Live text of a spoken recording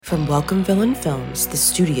From Welcome Villain Films, the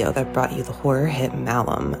studio that brought you the horror hit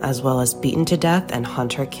Malum, as well as Beaten to Death and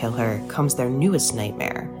Hunter Kill Her, comes their newest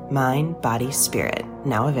nightmare, Mind, Body, Spirit,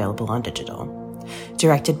 now available on digital.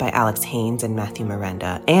 Directed by Alex Haynes and Matthew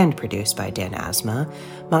Miranda, and produced by Dan Asma,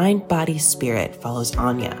 Mind, Body, Spirit follows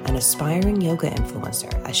Anya, an aspiring yoga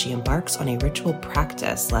influencer, as she embarks on a ritual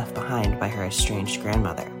practice left behind by her estranged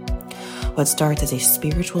grandmother. What starts as a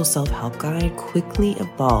spiritual self-help guide quickly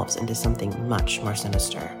evolves into something much more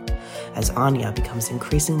sinister. As Anya becomes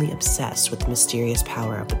increasingly obsessed with the mysterious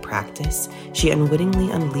power of the practice, she unwittingly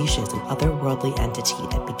unleashes an otherworldly entity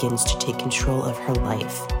that begins to take control of her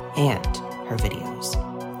life and her videos.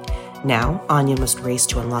 Now, Anya must race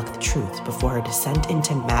to unlock the truth before her descent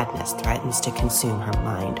into madness threatens to consume her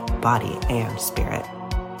mind, body, and spirit.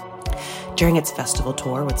 During its festival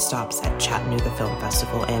tour with stops at Chattanooga Film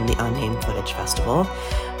Festival and the Unnamed Footage Festival,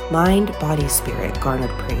 Mind, Body, Spirit garnered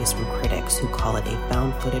praise from critics who call it a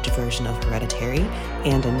found footage version of Hereditary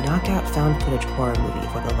and a knockout found footage horror movie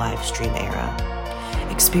for the live stream era.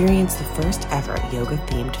 Experience the first ever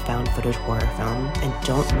yoga-themed found footage horror film, and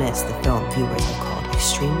don't miss the film viewers have called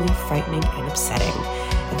extremely frightening and upsetting.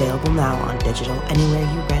 Available now on digital anywhere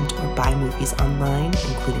you rent or buy movies online,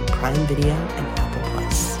 including Prime Video and Apple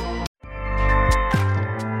Plus.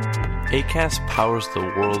 Acast powers the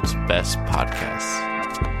world's best podcasts.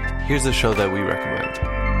 Here's a show that we recommend.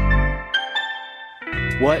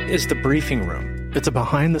 What is The Briefing Room? It's a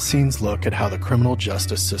behind-the-scenes look at how the criminal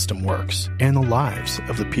justice system works and the lives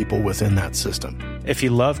of the people within that system. If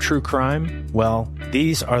you love true crime, well,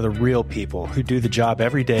 these are the real people who do the job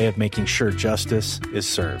every day of making sure justice is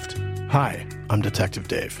served. Hi, I'm Detective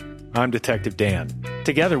Dave. I'm Detective Dan.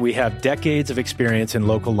 Together we have decades of experience in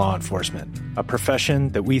local law enforcement, a profession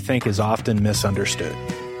that we think is often misunderstood.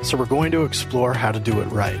 So we're going to explore how to do it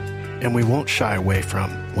right, and we won't shy away from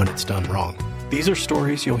when it's done wrong. These are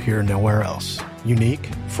stories you'll hear nowhere else. Unique,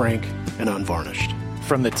 frank, and unvarnished.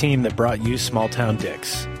 From the team that brought you Small Town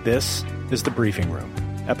Dicks, this is The Briefing Room.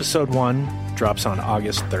 Episode 1 drops on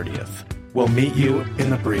August 30th. We'll meet you in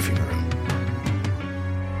the briefing room.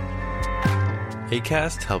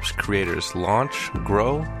 Acast helps creators launch,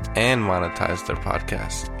 grow, and monetize their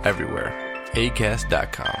podcasts everywhere.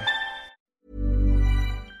 Acast.com.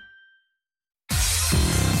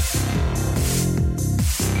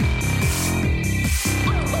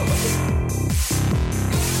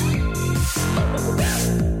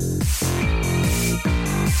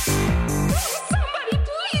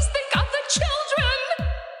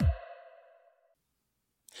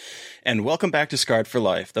 And welcome back to Scarred for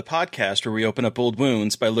Life, the podcast where we open up old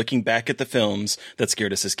wounds by looking back at the films that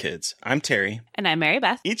scared us as kids. I'm Terry. And I'm Mary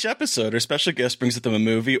Beth. Each episode, our special guest brings with them a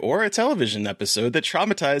movie or a television episode that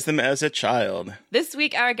traumatized them as a child. This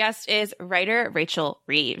week, our guest is writer Rachel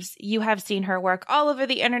Reeves. You have seen her work all over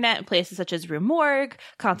the internet in places such as Rue Morgue,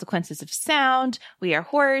 Consequences of Sound, We Are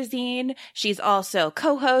Horror Zine. She's also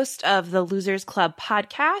co-host of the Losers Club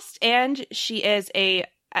podcast, and she is a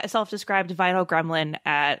self-described vinyl gremlin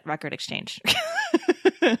at Record Exchange.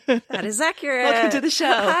 That is accurate. Welcome to the show.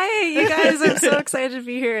 Hi, you guys. I'm so excited to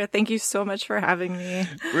be here. Thank you so much for having me.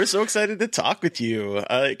 We're so excited to talk with you.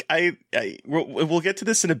 We'll get to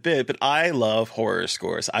this in a bit, but I love horror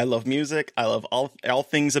scores. I love music. I love all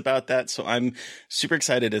things about that. So I'm super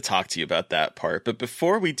excited to talk to you about that part. But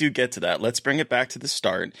before we do get to that, let's bring it back to the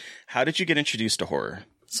start. How did you get introduced to horror?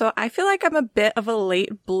 So I feel like I'm a bit of a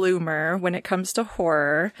late bloomer when it comes to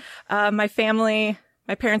horror. My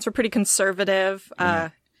parents were pretty conservative,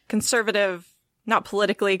 not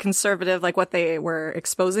politically conservative, like what they were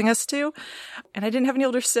exposing us to. And I didn't have any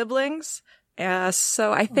older siblings.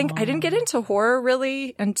 So I think I didn't get into horror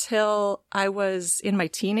really until I was in my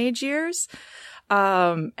teenage years.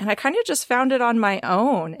 And I kind of just found it on my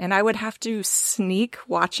own, and I would have to sneak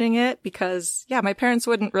watching it because, my parents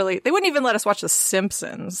they wouldn't even let us watch The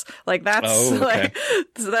Simpsons. Like that's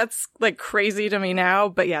that's like crazy to me now,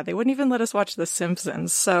 but yeah, they wouldn't even let us watch The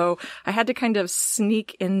Simpsons. So I had to kind of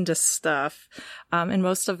sneak into stuff. And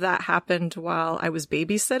most of that happened while I was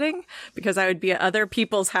babysitting because I would be at other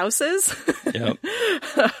people's houses. Yep.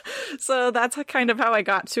 So that's kind of how I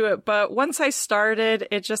got to it. But once I started,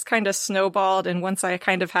 it just kind of snowballed. And once I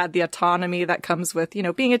kind of had the autonomy that comes with,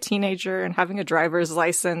 being a teenager and having a driver's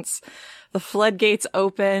license, the floodgates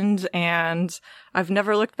opened and I've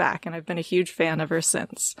never looked back. And I've been a huge fan ever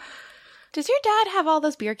since. Does your dad have all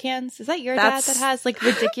those beer cans? Is that your dad that has like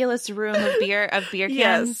ridiculous room of beer cans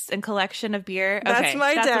Yes. and collection of beer? That's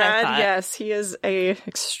my dad. Yes, he is a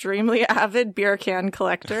extremely avid beer can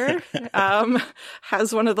collector.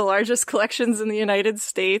 Has one of the largest collections in the United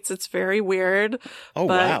States. It's very weird. Oh,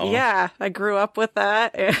 but wow. Yeah, I grew up with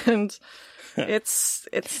that and It's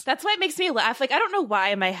That's why it makes me laugh. Like, I don't know why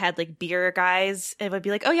in my head, like, beer guys, it would be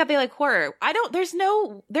like, oh yeah, they like horror. There's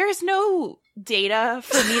no data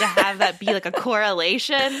for me to have that be like a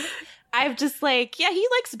correlation. I'm just like, yeah, he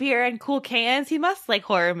likes beer and cool cans. He must like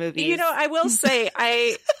horror movies. You know, I will say,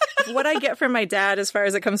 what I get from my dad as far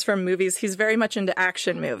as it comes from movies, he's very much into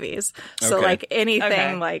action movies. So like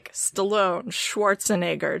anything like Stallone,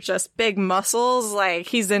 Schwarzenegger, just big muscles, like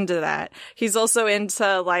he's into that. He's also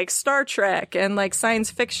into like Star Trek and like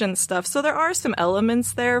science fiction stuff. So there are some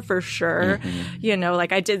elements there for sure. Mm-hmm. You know,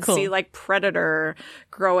 like I did see like Predator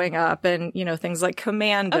growing up and, you know, things like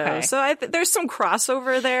Commando. Okay. So there's some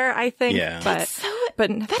crossover there, I think. Yeah. But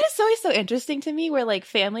that is always so interesting to me where like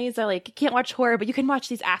families are like, you can't watch horror, but you can watch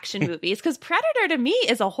these action movies because Predator to me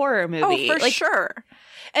is a horror movie. Oh, for like, sure.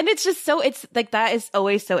 And it's just it's like, that is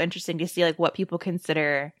always so interesting to see like what people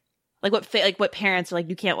consider, like what parents are like,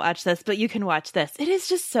 you can't watch this, but you can watch this. It is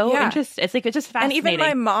just so interesting. It's like, it's just fascinating. And even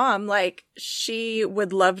my mom, like she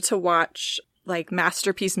would love to watch like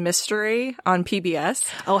Masterpiece Mystery on PBS.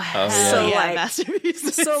 Oh, hell so yeah, like Masterpiece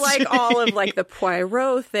Mystery. So like all of like the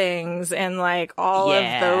Poirot things and like all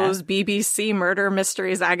of those BBC murder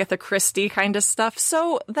mysteries, Agatha Christie kind of stuff.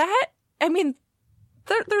 So that, I mean,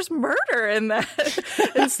 there's murder in that.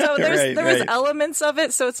 And so there was elements of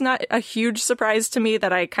it. So it's not a huge surprise to me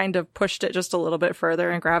that I kind of pushed it just a little bit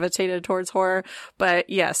further and gravitated towards horror. But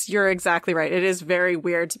yes, you're exactly right. It is very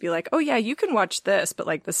weird to be like, oh yeah, you can watch this. But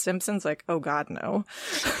like The Simpsons, like, oh God, no.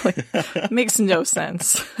 Like, makes no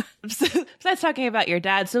sense. Besides talking about your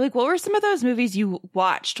dad, so like, what were some of those movies you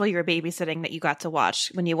watched while you were babysitting that you got to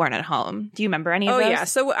watch when you weren't at home? Do you remember any of those? Oh yeah,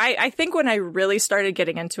 so I think when I really started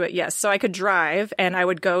getting into it, yes. So I could drive and I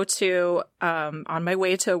would go to on my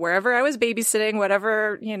way to wherever I was babysitting,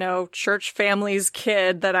 whatever, you know, church family's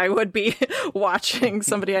kid that I would be watching,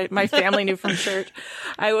 somebody my family knew from church.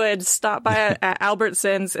 I would stop by at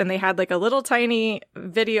Albertsons and they had like a little tiny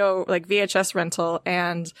video, like VHS rental,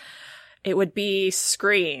 and it would be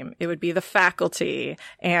Scream, it would be The Faculty,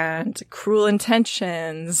 and Cruel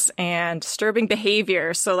Intentions, and Disturbing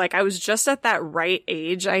Behavior. So, like, I was just at that right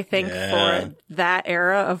age, I think, for that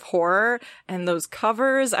era of horror. And those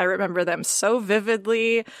covers, I remember them so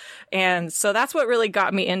vividly. And so that's what really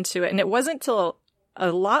got me into it. And it wasn't till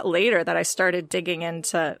a lot later that I started digging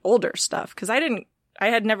into older stuff. Because I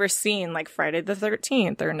had never seen, like, Friday the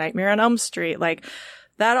 13th or Nightmare on Elm Street. Like,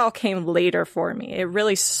 that all came later for me. It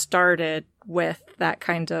really started with that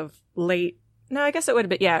kind of early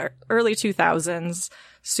 2000s,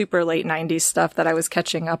 super late 90s stuff that I was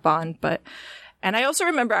catching up on. And I also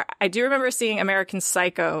do remember seeing American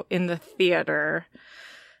Psycho in the theater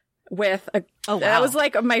with that was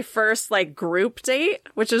like my first like group date,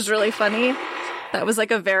 which is really funny. That was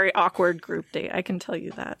like a very awkward group date. I can tell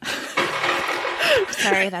you that.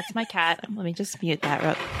 Sorry, that's my cat. Let me just mute that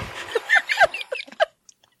real.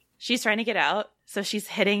 She's trying to get out, so she's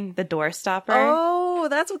hitting the door stopper. Oh,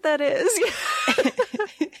 that's what that is.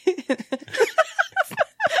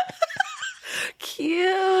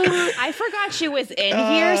 Cute. I forgot she was in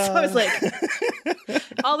here, so I was like,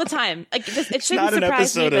 all the time. Like, it shouldn't not an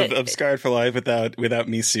surprise me. episode of Scarred for Life without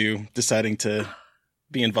Misu deciding to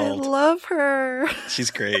be involved. I love her.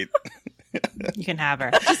 She's great. You can have her.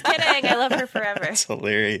 Just kidding. I love her forever. It's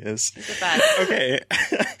hilarious. She's the best. Okay.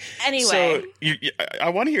 Anyway. So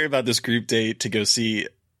I want to hear about this group date to go see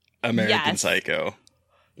American Psycho.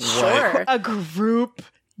 Sure. A group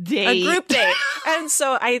date. A group date. And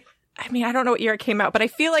so I mean, I don't know what year it came out, but I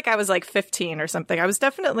feel like I was like 15 or something. I was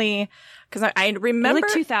definitely, because I remember.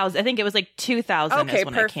 Like 2000. I think it was like 2000 is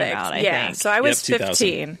when it came out, I think. So I was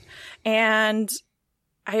 15. And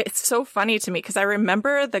it's so funny to me because I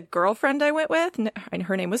remember the girlfriend I went with, and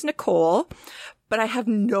her name was Nicole, but I have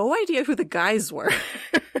no idea who the guys were,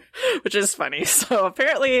 which is funny. So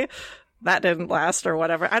apparently that didn't last or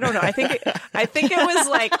whatever. I don't know. I think it was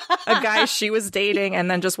like a guy she was dating and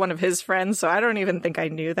then just one of his friends. So I don't even think I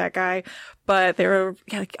knew that guy, but they were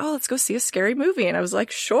like, oh, let's go see a scary movie. And I was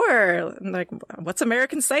like, sure. And like, what's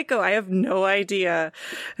American Psycho? I have no idea.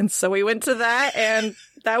 And so we went to that, and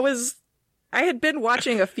I had been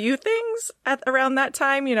watching a few things around that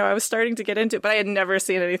time. You know, I was starting to get into it, but I had never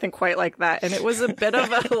seen anything quite like that. And it was a bit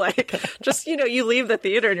of a, like, just, you know, you leave the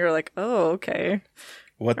theater and you're like, oh, okay.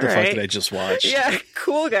 What the fuck did I just watch? Yeah,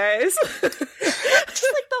 cool, guys. Just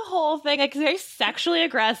like the whole thing, like very sexually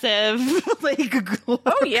aggressive. Like,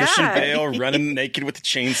 oh yeah, Christian Bale running naked with a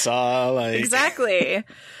chainsaw. Like exactly.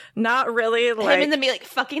 Not really like him in the like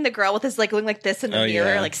fucking the girl with his like going like this in the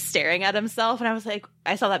mirror, like staring at himself, and I was like,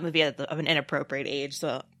 I saw that movie at of an inappropriate age,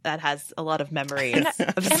 so that has a lot of memories.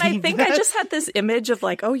 And I think I just had this image of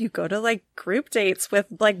like, oh, you go to like group dates with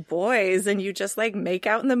like boys and you just like make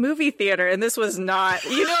out in the movie theater. And this was not,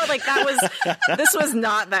 like this was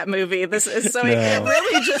not that movie. It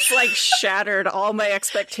really just like shattered all my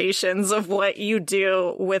expectations of what you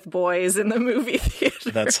do with boys in the movie theater.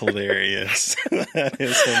 That's hilarious. That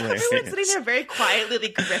is hilarious. I was sitting there very quietly,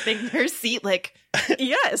 like gripping her seat, like,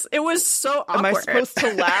 yes, it was so awkward. Am I supposed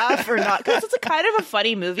to laugh or not? Because it's a kind of a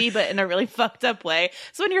funny movie, but in a really fucked up way.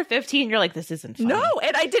 So when you're 15, you're like, this isn't funny. No,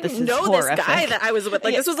 and I didn't know horrific. This guy that I was with.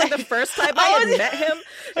 Like, this was like the first time I had met him.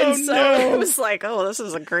 And it was like, oh, this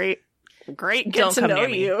is a great get to know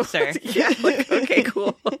you. Sir. Yeah, like, okay,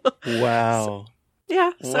 cool. Wow.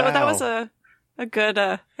 Yeah, so that was a good,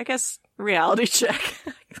 I guess, reality check,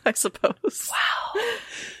 I suppose. Wow.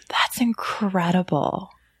 That's incredible.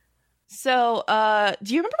 So,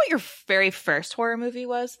 do you remember what your very first horror movie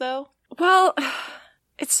was, though? Well,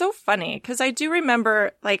 it's so funny because I do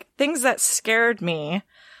remember like things that scared me,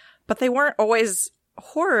 but they weren't always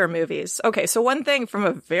horror movies. Okay, so one thing from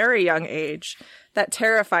a very young age that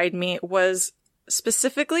terrified me was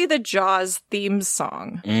specifically the Jaws theme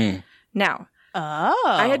song. Now,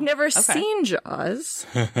 I had never seen Jaws,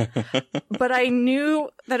 but I knew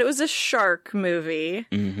that it was a shark movie,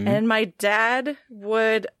 and my dad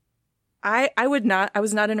would... I was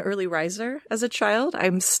not an early riser as a child.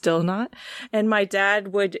 I'm still not. And my dad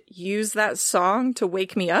would use that song to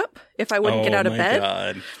wake me up if I wouldn't get out of bed.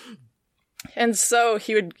 God. And so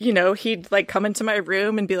he would, he'd like come into my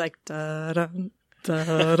room and be like, da-dum,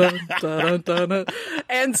 da-dum, da-dum, da-dum.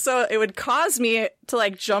 And so it would cause me to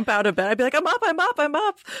like jump out of bed. I'd be like, I'm up.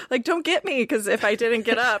 Like, don't get me. Cause if I didn't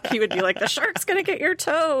get up, he would be like, the shark's going to get your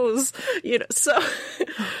toes. So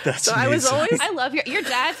I was always, I love your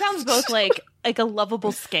dad sounds both like a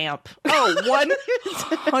lovable scamp. Oh,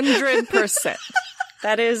 100%.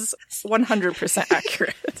 That is 100%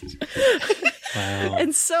 accurate. Wow.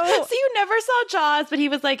 And so you never saw Jaws, but he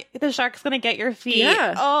was like, the shark's going to get your feet.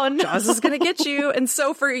 Yeah. Oh, no. Jaws is going to get you. And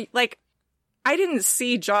so for like, I didn't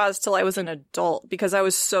see Jaws till I was an adult because I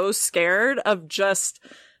was so scared of just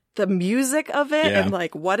the music of it and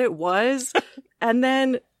like what it was. And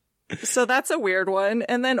then, so that's a weird one.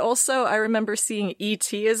 And then also I remember seeing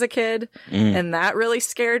E.T. as a kid and that really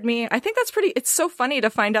scared me. I think it's so funny to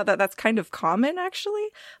find out that that's kind of common actually.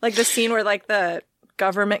 Like the scene where like the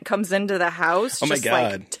government comes into the house. Oh my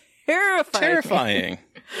God. Like, Terrifying.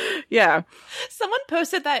 Yeah. Someone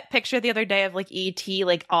posted that picture the other day of like E.T.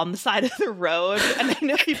 like on the side of the road. And I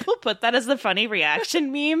know people put that as the funny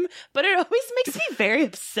reaction meme, but it always makes me very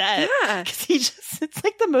upset. Yeah. Because it's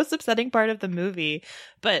like the most upsetting part of the movie.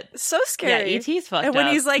 But so scary. Yeah, E.T.'s fucked and when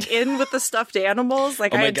up. he's like in with the stuffed animals,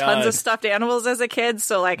 like I had tons of stuffed animals as a kid.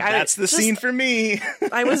 So like that's the scene for me.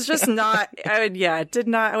 I was just not, I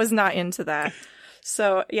was not into that.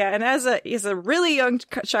 So yeah, and as a really young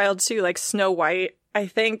child too, like Snow White, I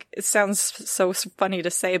think it sounds so funny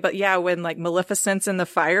to say, but yeah, when like Maleficent's in the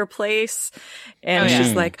fireplace and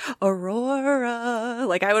she's like, Aurora,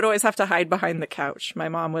 like I would always have to hide behind the couch. My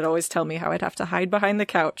mom would always tell me how I'd have to hide behind the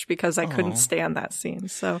couch because I couldn't stand that scene.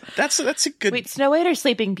 So that's a good. Wait, Snow White or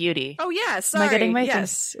Sleeping Beauty? Oh yeah, sorry. Am I getting my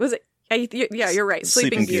yes. Was it? Yeah, you're right.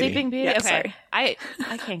 Sleeping Beauty. Sleeping Beauty. Yeah, okay. Sorry.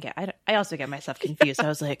 I can't get. I also get myself confused. I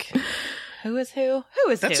was like, who is who?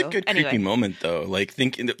 Who is That's who? a good creepy moment, though. Like,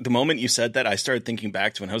 the moment you said that, I started thinking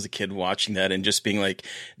back to when I was a kid watching that and just being like,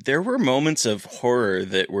 there were moments of horror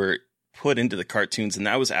that were put into the cartoons, and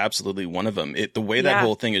that was absolutely one of them. The way that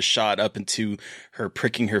whole thing is shot up into her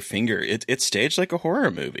pricking her finger, it's staged like a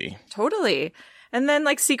horror movie. Totally. And then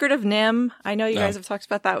like Secret of Nim, I know you guys have talked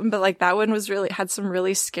about that one, but like that one was had some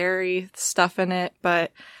really scary stuff in it.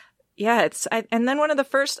 But yeah, and then one of the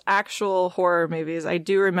first actual horror movies I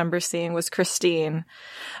do remember seeing was Christine.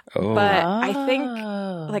 Oh. But I think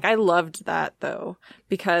like I loved that though,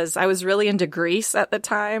 because I was really into Grease at the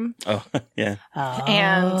time. Oh, yeah.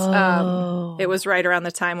 And it was right around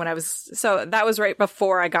the time when so that was right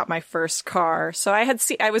before I got my first car. So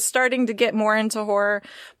I was starting to get more into horror,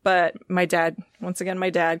 but my dad,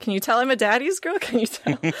 can you tell I'm a daddy's girl? Can you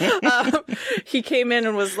tell? He came in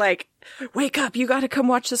and was like, wake up, you got to come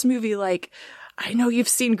watch this movie. Like, I know you've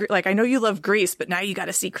seen, I know you love Grease, but now you got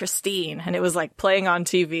to see Christine. And it was like playing on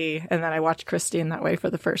TV. And then I watched Christine that way for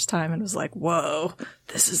the first time and was like, whoa,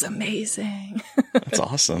 this is amazing. That's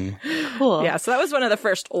awesome. Cool. Yeah. So that was one of the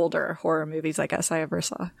first older horror movies I guess I ever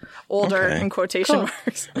saw. Older in quotation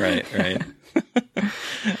marks. Right.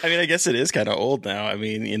 I mean, I guess it is kind of old now. I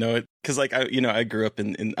mean, because because like I grew up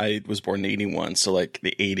in I was born in 81, so like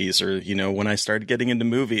the 80s are when I started getting into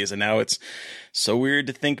movies, and now it's so weird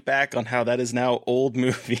to think back on how that is now old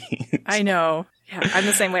movies. I know. Yeah, I'm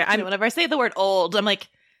the same way. Whenever I say the word old, I'm like,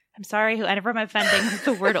 I'm sorry, whoever I'm offending with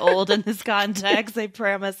the word old in this context. I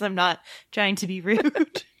promise I'm not trying to be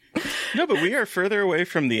rude. No, but we are further away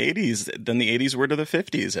from the 80s than the 80s were to the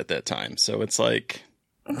 50s at that time. So it's like,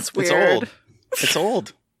 it's weird. It's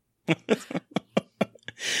old.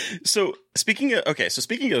 So speaking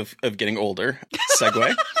of getting older,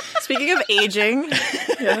 segue. Speaking of aging,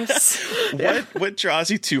 yes. What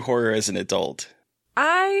draws you to horror as an adult?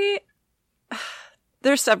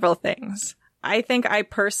 There's several things. I think I've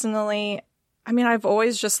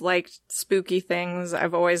always just liked spooky things.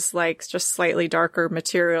 I've always liked just slightly darker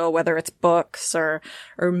material, whether it's books or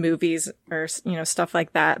movies or, stuff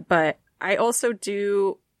like that. But I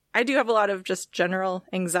do have a lot of just general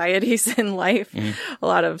anxieties in life, a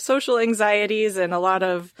lot of social anxieties, and a lot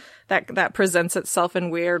of that presents itself in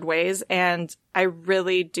weird ways. And I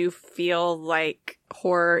really do feel like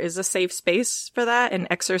horror is a safe space for that, and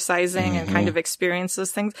exercising and kind of experience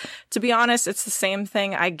those things. To be honest, it's the same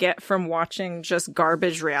thing I get from watching just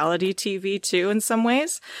garbage reality TV too, in some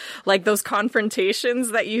ways. Like those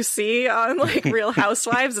confrontations that you see on like Real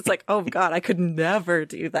Housewives, it's like, oh God, I could never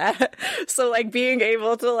do that. So like being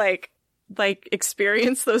able to like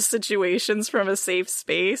experience those situations from a safe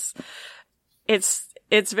space,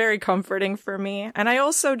 it's very comforting for me. And I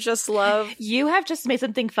also just love... You have just made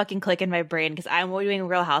something fucking click in my brain, because I'm doing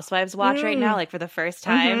Real Housewives watch right now, like for the first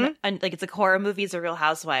time. And like it's like horror movies or Real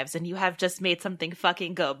Housewives. And you have just made something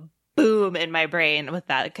fucking go boom in my brain with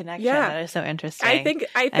that connection. Yeah. That is so interesting. I think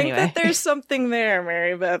that there's something there,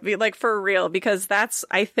 Mary, but like for real, because that's,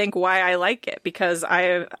 I think, why I like it. Because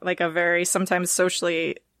I like a very sometimes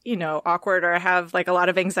socially... awkward, or I have like a lot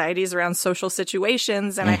of anxieties around social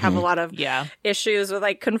situations, and I have a lot of issues with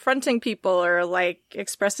like confronting people or like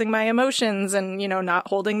expressing my emotions and, not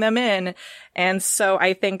holding them in. And so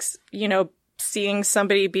I think, seeing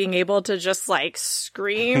somebody being able to just like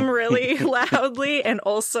scream really loudly and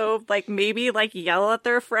also like maybe like yell at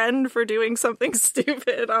their friend for doing something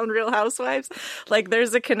stupid on Real Housewives, like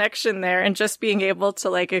there's a connection there, and just being able to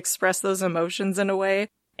like express those emotions in a way.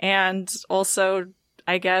 And also,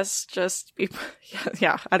 I guess just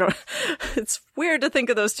I don't, it's weird to think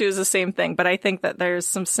of those two as the same thing, but I think that there's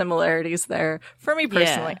some similarities there for me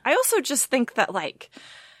personally. I also just think that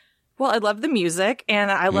I love the music, and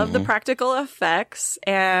I love the practical effects,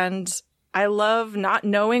 and I love not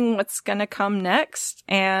knowing what's going to come next,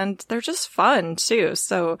 and they're just fun too.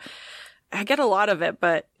 So I get a lot of it,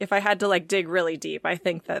 but if I had to like dig really deep, I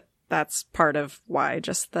think that that's part of why,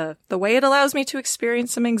 just the way it allows me to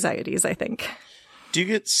experience some anxieties, I think. Do you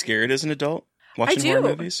get scared as an adult watching horror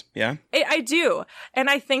movies? Yeah, I do. And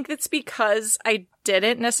I think it's because I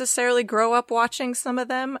didn't necessarily grow up watching some of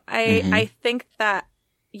them. I think that,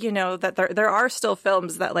 that there are still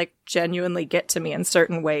films that like genuinely get to me in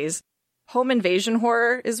certain ways. Home invasion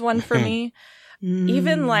horror is one for me.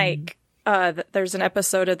 Even like, there's an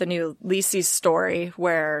episode of the new Lisey's Story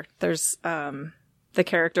where there's, the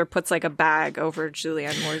character puts like a bag over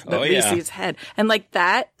Julianne Moor's head. And like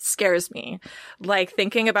that scares me. Like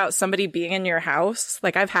thinking about somebody being in your house.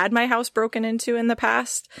 Like I've had my house broken into in the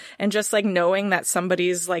past, and just like knowing that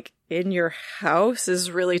somebody's like in your house is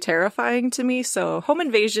really terrifying to me. So home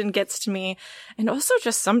invasion gets to me. And also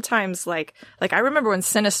just sometimes like I remember when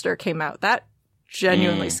Sinister came out, that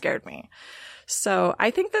genuinely scared me. So I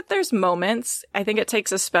think that there's moments. I think it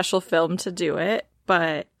takes a special film to do it.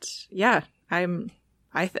 But yeah,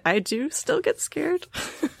 I do still get scared.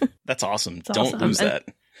 That's awesome. Don't lose that.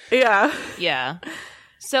 Yeah. Yeah.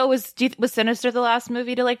 So was Sinister the last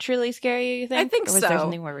movie to like truly scare you think? I think so. Or was there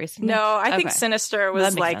something more recent? No, I think Sinister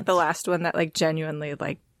was like the last one that like genuinely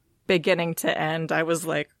like beginning to end. I was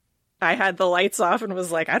like, I had the lights off and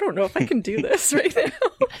was like, I don't know if I can do this right now.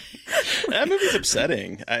 That movie's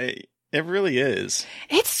upsetting. It really is.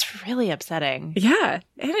 It's really upsetting. Yeah.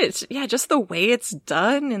 And it's, just the way it's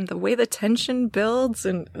done and the way the tension builds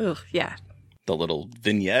and, yeah. The little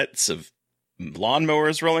vignettes of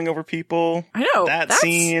lawnmowers rolling over people. I know. That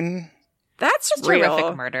scene. That's just real.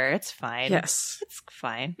 Horrific murder. It's fine. Yes. It's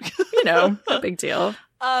fine. No big deal.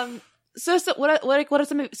 So what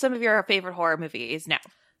are some of your favorite horror movies now?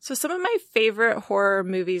 So some of my favorite horror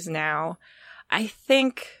movies now, I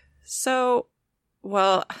think,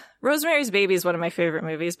 Rosemary's Baby is one of my favorite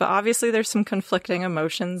movies, but obviously there's some conflicting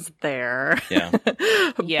emotions there. Yeah.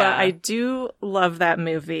 But I do love that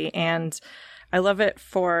movie, and I love it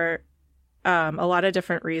for a lot of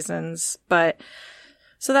different reasons. But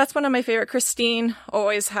so that's one of my favorite. Christine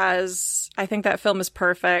always has, I think that film is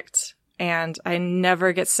perfect. and I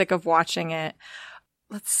never get sick of watching it.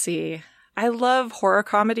 Let's see. I love horror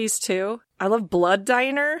comedies too. I love Blood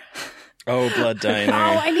Diner. Oh, Blood Diner. Oh,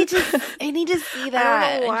 I need to see that.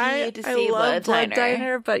 I don't know why I need to I see love Blood Diner.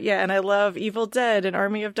 Diner, but yeah, and I love Evil Dead and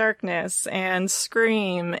Army of Darkness and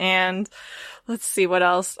Scream and let's see what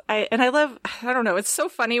else. I don't know. It's so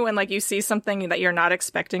funny when like you see something that you're not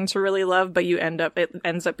expecting to really love, but it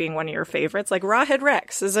ends up being one of your favorites. Like Rawhead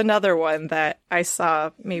Rex is another one that I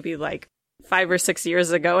saw maybe like 5 or 6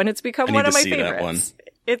 years ago, and it's become one of my favorites. That one.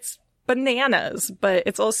 It's bananas, but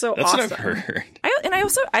it's also That's awesome. what I've heard.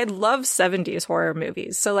 I love 70s horror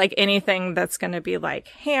movies. So like anything that's going to be like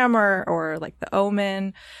Hammer or like The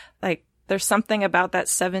Omen, like there's something about that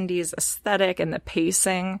 70s aesthetic and the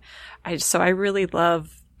pacing. I really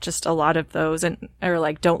love just a lot of those, or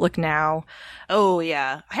like Don't Look Now. Oh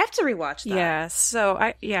yeah. I have to rewatch that. Yeah. So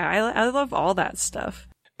I love all that stuff.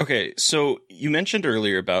 Okay. So you mentioned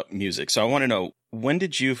earlier about music. So I want to know, when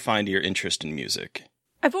did you find your interest in music?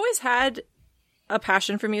 I've always had a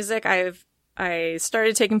passion for music. I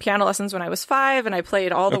started taking piano lessons when I was 5, and I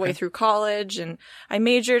played all the way through college, and I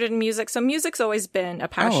majored in music. So music's always been a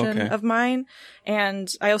passion of mine.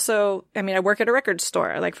 And I work at a record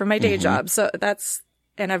store, like for my day job. So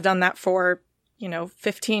and I've done that for,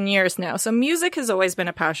 15 years now. So music has always been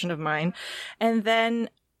a passion of mine. And then,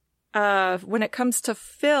 when it comes to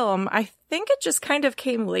film, I think it just kind of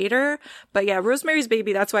came later. But yeah, Rosemary's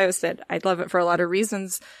Baby, that's why I said I'd love it for a lot of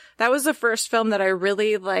reasons. That was the first film that I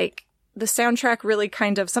really like. The soundtrack really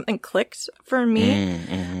kind of something clicked for me.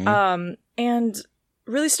 And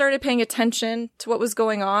really started paying attention to what was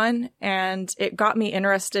going on, and it got me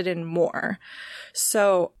interested in more.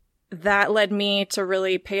 So that led me to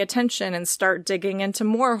really pay attention and start digging into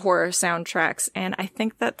more horror soundtracks. And I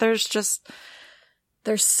think that there's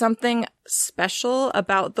something special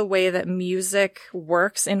about the way that music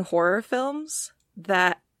works in horror films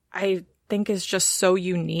that I think is just so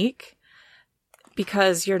unique,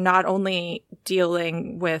 because you're not only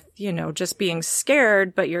dealing with, just being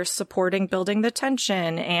scared, but you're supporting building the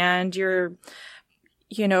tension, and you're,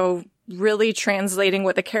 really translating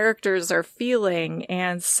what the characters are feeling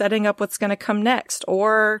and setting up what's going to come next,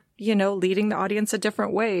 or, leading the audience a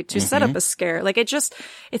different way to set up a scare. Like it's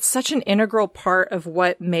such an integral part of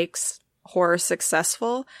what makes horror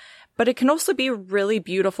successful, but it can also be really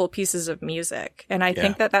beautiful pieces of music. And I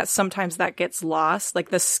think that sometimes that gets lost. Like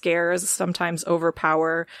the scares sometimes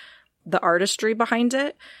overpower the artistry behind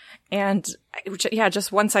it. And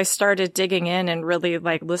just once I started digging in and really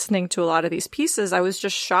like listening to a lot of these pieces, I was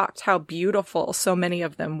just shocked how beautiful so many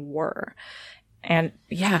of them were. And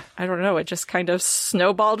yeah, I don't know. It just kind of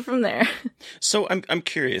snowballed from there. So I'm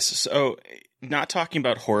curious. So not talking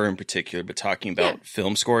about horror in particular, but talking about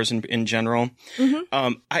film scores in general.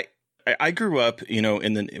 I grew up,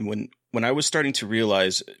 when I was starting to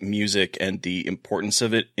realize music and the importance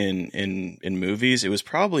of it in movies, it was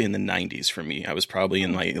probably in the 90s for me. I was probably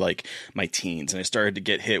in my teens, and I started to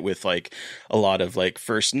get hit with like a lot of like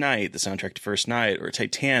First Night, the soundtrack to First Night, or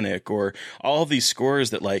Titanic, or all of these scores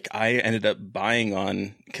that like I ended up buying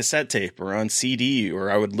on cassette tape or on CD,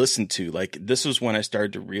 or I would listen to. Like this was when I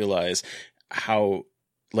started to realize how,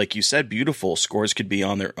 like you said, beautiful scores could be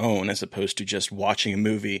on their own, as opposed to just watching a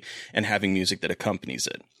movie and having music that accompanies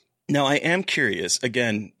it. Now, I am curious,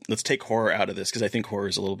 again, let's take horror out of this, because I think horror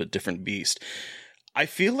is a little bit different beast. I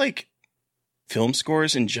feel like film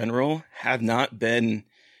scores in general have not been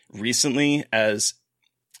recently as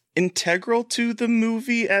integral to the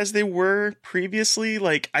movie as they were previously.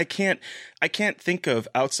 Like I can't think of,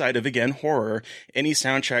 outside of, again, horror, any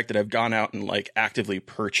soundtrack that I've gone out and like actively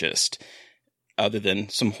purchased other than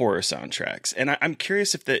some horror soundtracks. And I'm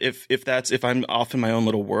curious if I'm off in my own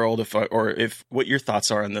little world, if what your thoughts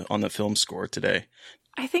are on the film score today.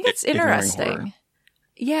 I think it's interesting.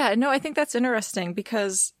 Yeah, no, I think that's interesting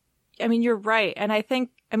because, you're right. And I think,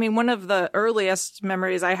 one of the earliest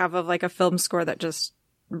memories I have of like a film score that just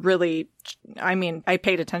really, I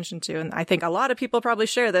paid attention to, and I think a lot of people probably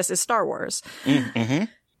share this, is Star Wars.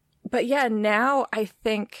 But yeah, now I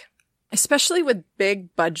think, especially with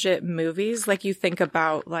big budget movies, like you think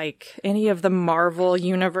about like any of the Marvel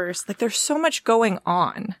universe, like there's so much going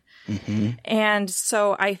on. And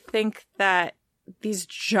so I think that these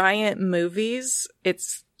giant movies,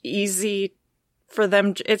 it's easy for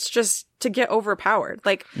them. It's just to get overpowered.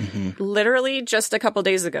 Like literally just a couple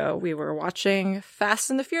days ago, we were watching Fast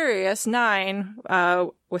and the Furious 9,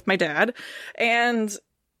 with my dad. And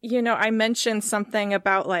I mentioned something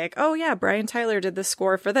about like, oh yeah, Brian Tyler did the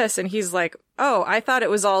score for this. And he's like, oh, I thought it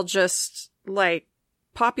was all just like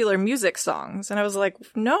popular music songs. And I was like,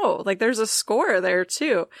 no, like there's a score there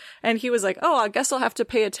too. And he was like, oh, I guess I'll have to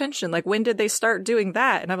pay attention. Like, when did they start doing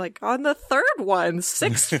that? And I'm like, on the third one,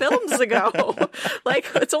 6 films ago. Like,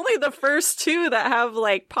 it's only the first 2 that have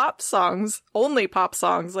like pop songs, only pop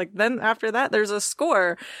songs. Like, then after that, there's a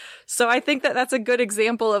score. So I think that that's a good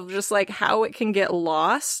example of just like how it can get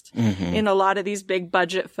lost in a lot of these big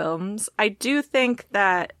budget films. I do think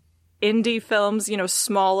that indie films, you know,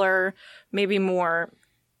 smaller, maybe more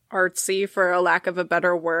artsy, for a lack of a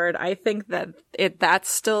better word, I think that that's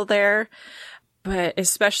still there. But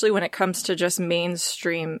especially when it comes to just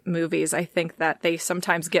mainstream movies, I think that they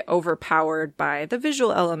sometimes get overpowered by the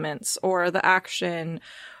visual elements or the action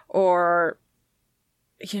or,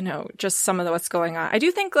 you know, just some of what's going on. I do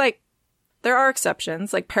think like there are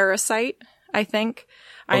exceptions, like Parasite, I think.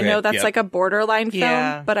 I know that's like a borderline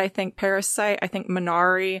film, but I think Parasite, I think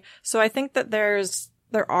Minari. So I think that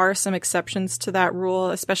there are some exceptions to that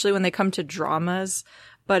rule, especially when they come to dramas.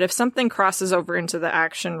 But if something crosses over into the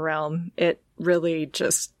action realm, it really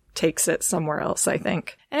just takes it somewhere else, I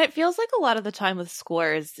think. And it feels like a lot of the time with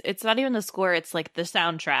scores, it's not even the score, it's like the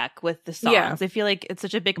soundtrack with the songs. Yeah. I feel like it's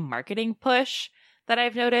such a big marketing push that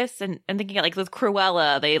I've noticed. And thinking like with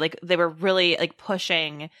Cruella, they were really like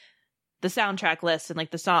pushing the soundtrack list and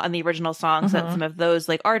like the song and the original songs that some of those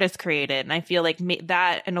like artists created. And I feel like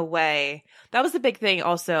that in a way, that was the big thing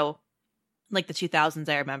also, like the 2000s,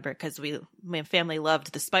 I remember, because my family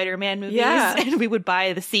loved the Spider-Man movies and we would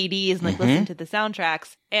buy the CDs and like listen to the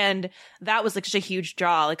soundtracks. And that was like such a huge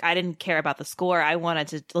draw. Like I didn't care about the score. I wanted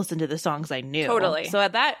to listen to the songs I knew. Totally. So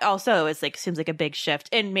that also is like, seems like a big shift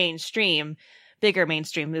in bigger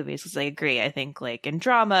mainstream movies, because I agree. I think like in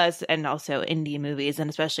dramas and also indie movies and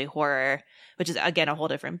especially horror, which is again a whole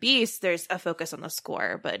different beast, there's a focus on the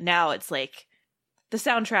score. But now it's like the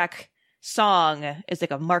soundtrack song is like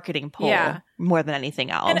a marketing pull more than anything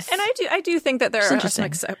else. And I do think that there are some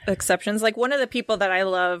exceptions. Like one of the people that I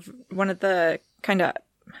love, one of the kind of,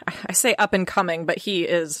 I say up and coming, but he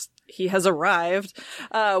has arrived,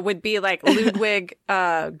 would be like Ludwig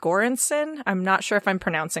Göransson. I'm not sure if I'm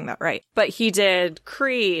pronouncing that right, but he did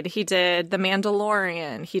Creed, he did The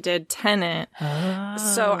Mandalorian, he did Tenet.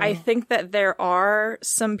 So I think that there are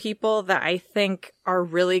some people that I think are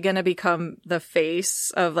really going to become the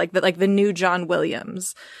face of like the new John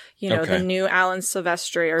Williams, you know, the new Alan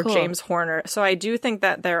Silvestri or James Horner. So I do think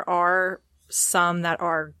that there are some that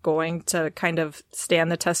are going to kind of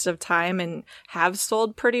stand the test of time and have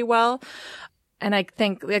sold pretty well. And I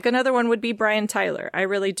think like another one would be Brian Tyler. I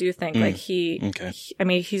really do think like I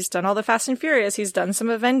mean, he's done all the Fast and Furious. He's done some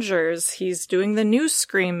Avengers. He's doing the new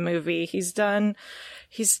Scream movie. He's done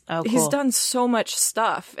so much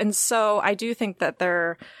stuff. And so I do think that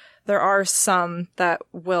there are some that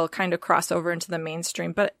will kind of cross over into the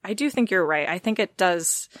mainstream, but I do think you're right. I think it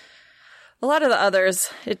does. A lot of the others,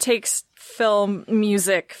 it takes film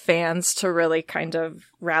music fans to really kind of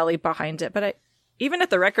rally behind it. But even at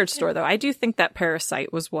the record store, though, I do think that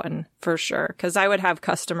Parasite was one for sure. Because I would have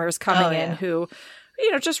customers coming in who,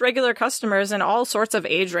 you know, just regular customers in all sorts of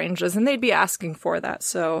age ranges, and they'd be asking for that.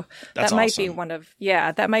 So that might be one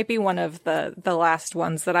of the last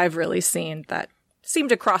ones that I've really seen that seem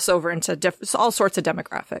to cross over into all sorts of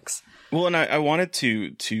demographics. Well, and I wanted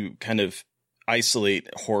to kind of isolate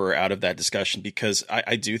horror out of that discussion, because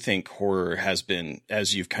I do think horror has been,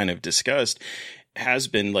 as you've kind of discussed, has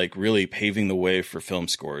been like really paving the way for film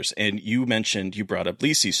scores. And you brought up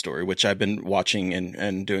Lisey's Story, which I've been watching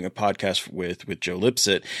and doing a podcast with Joe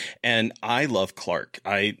Lipsett. And I love Clark.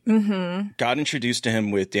 I got introduced to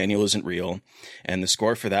him with Daniel Isn't Real, and the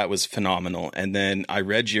score for that was phenomenal. And then I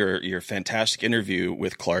read your fantastic interview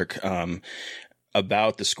with Clark,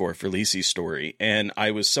 about the score for Lisey's Story. And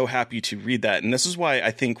I was so happy to read that. And this is why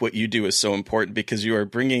I think what you do is so important, because you are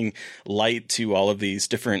bringing light to all of these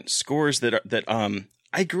different scores that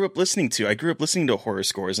I grew up listening to. I grew up listening to horror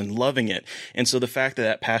scores and loving it. And so the fact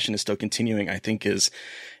that passion is still continuing, I think is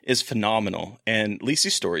phenomenal. And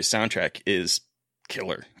Lisey's Story soundtrack is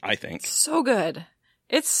killer, I think. So good.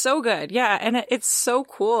 It's so good. Yeah. And it's so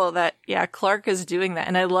cool that, Clark is doing that.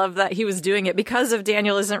 And I love that he was doing it because of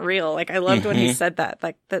Daniel Isn't Real. Like, I loved when he said that,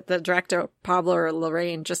 like that the director, Pablo or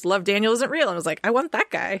Lorraine, just loved Daniel Isn't Real. And was like, I want that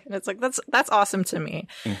guy. And it's like, that's awesome to me.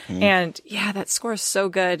 And that score is so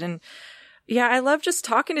good. And I love just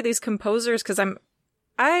talking to these composers, because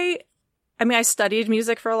I studied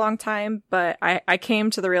music for a long time, but I came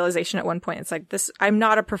to the realization at one point, it's like I'm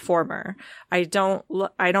not a performer. I don't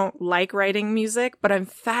like writing music, but I'm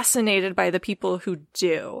fascinated by the people who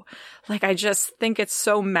do. Like, I just think it's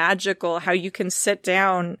so magical how you can sit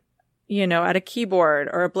down, at a keyboard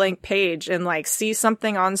or a blank page and like see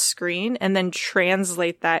something on screen and then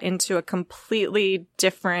translate that into a completely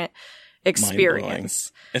different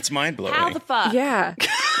experience. It's mind-blowing. How the fuck? Yeah.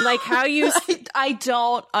 Like how you... I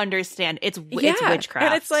don't understand. It's witchcraft.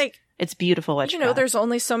 And it's like... It's beautiful witchcraft. There's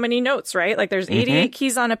only so many notes, right? Like there's 88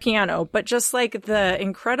 keys on a piano, but just like the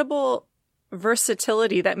incredible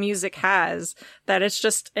versatility that music has, that it's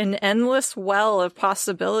just an endless well of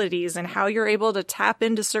possibilities, and how you're able to tap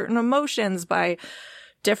into certain emotions by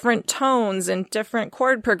different tones and different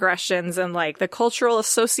chord progressions, and like the cultural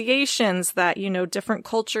associations that, different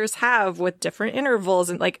cultures have with different intervals.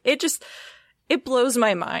 And like, it blows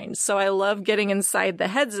my mind. So I love getting inside the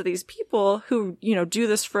heads of these people who, do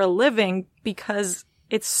this for a living, because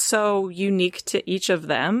it's so unique to each of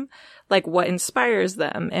them, like what inspires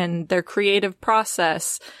them and their creative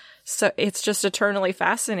process. So it's just eternally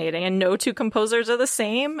fascinating, and no two composers are the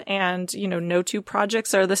same, and, no two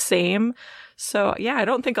projects are the same. So yeah, I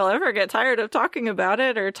don't think I'll ever get tired of talking about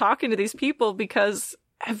it or talking to these people, because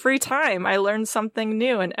every time I learn something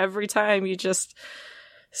new, and every time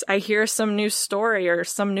I hear some new story or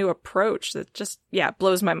some new approach that just,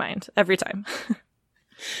 blows my mind every time.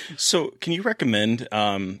 So can you recommend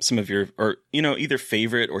some of your, or, either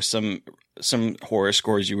favorite or some horror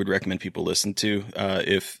scores you would recommend people listen to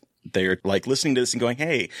if they're like listening to this and going,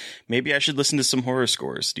 hey, maybe I should listen to some horror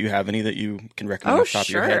scores? Do you have any that you can recommend off the top of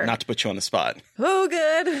your head? Not to put you on the spot. Oh,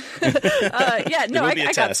 good.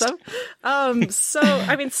 I got some.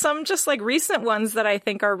 Some just like recent ones that I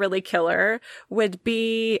think are really killer would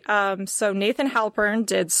be, so Nathan Halpern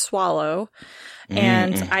did Swallow.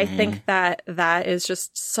 And I think that is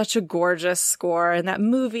just such a gorgeous score, and that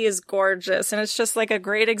movie is gorgeous. And it's just like a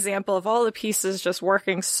great example of all the pieces just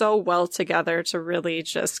working so well together to really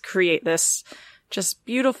just create this just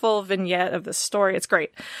beautiful vignette of the story. It's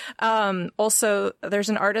great. Also, there's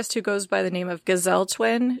an artist who goes by the name of Gazelle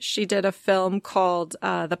Twin. She did a film called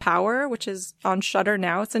The Power, which is on Shudder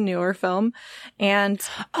now. It's a newer film. And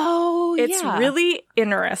it's really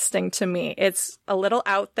interesting to me. It's a little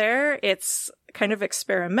out there. It's kind of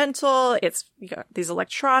experimental. It's these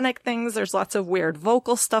electronic things. There's lots of weird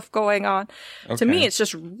vocal stuff going on. Okay. To me, it's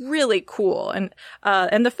just really cool. And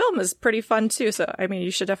the film is pretty fun too. So, you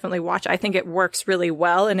should definitely watch it. I think it works really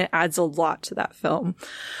well, and it adds a lot to that film.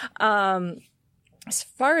 As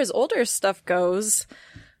far as older stuff goes,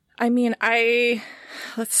 let's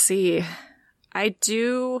see. I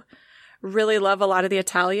do really love a lot of the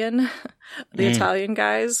Italian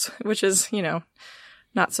guys, which is,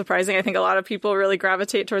 not surprising. I think a lot of people really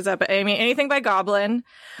gravitate towards that. But anything by Goblin.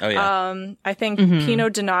 Oh, yeah. I think Pino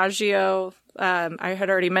Donaggio, I had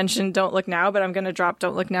already mentioned Don't Look Now, but I'm going to drop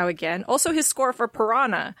Don't Look Now again. Also, his score for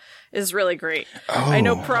Piranha is really great. Oh. I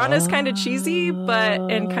know Piranha is kind of cheesy,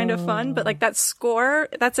 and kind of fun, but like that score,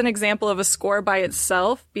 that's an example of a score by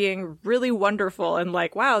itself being really wonderful, and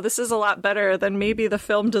like, wow, this is a lot better than maybe the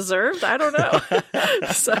film deserved. I don't know.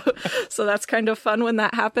 So that's kind of fun when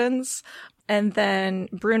that happens. And then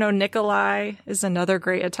Bruno Nicolai is another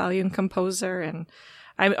great Italian composer. And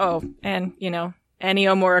Ennio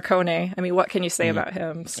Morricone. What can you say about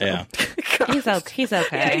him? So. Yeah. He's okay.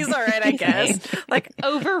 Yeah, he's all right, I guess. Like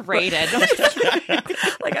overrated.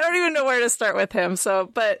 Like, I don't even know where to start with him. So,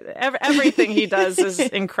 but everything he does is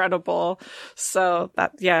incredible. So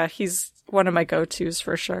he's one of my go-tos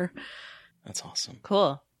for sure. That's awesome.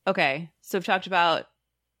 Cool. Okay. So we've talked about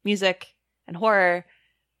music and horror.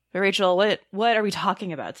 But Rachel, what are we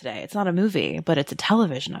talking about today? It's not a movie, but it's a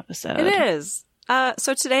television episode. It is.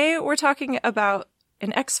 So today we're talking about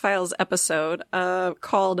an X-Files episode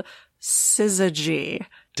called Syzygy.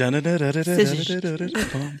 Talk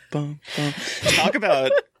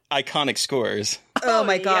about iconic scores. Oh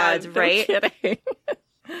my God, yeah, right? No kidding.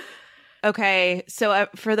 Okay, so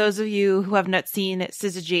for those of you who have not seen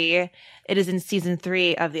Syzygy, it is in season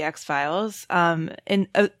 3 of the X-Files.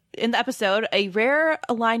 In the episode, a rare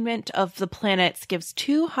alignment of the planets gives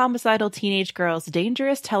 2 homicidal teenage girls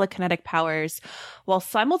dangerous telekinetic powers while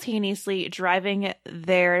simultaneously driving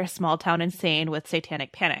their small town insane with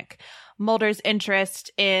satanic panic. Mulder's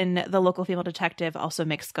interest in the local female detective also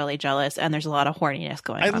makes Scully jealous, and there's a lot of horniness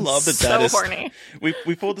going on. I love that so is horny. We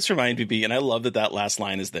pulled this from IMDb, and I love that last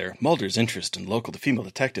line is there. Mulder's interest in local female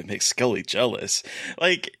detective makes Scully jealous.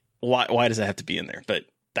 Like, why does that have to be in there? But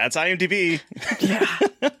that's IMDb. Yeah.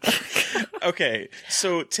 Okay,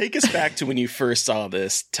 so take us back to when you first saw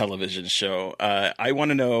this television show. I want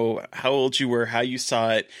to know how old you were, how you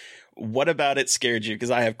saw it, what about it scared you?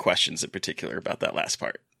 Because I have questions in particular about that last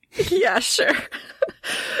part. Yeah, sure.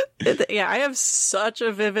 I have such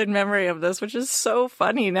a vivid memory of this, which is so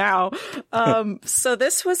funny now. So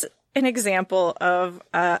this was an example of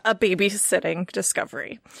a babysitting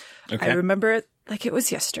discovery. Okay. I remember it like it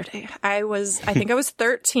was yesterday. I think I was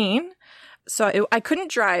 13. So I couldn't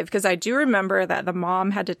drive because I do remember that the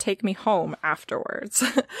mom had to take me home afterwards.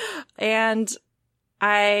 And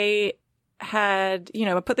I had,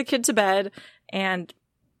 put the kid to bed and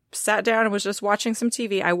sat down and was just watching some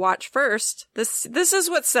TV. I watched first. This is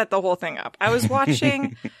what set the whole thing up. I was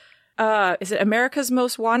watching, is it America's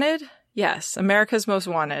Most Wanted? Yes, America's Most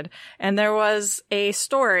Wanted. And there was a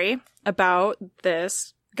story about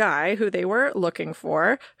this guy who they were looking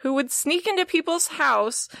for, who would sneak into people's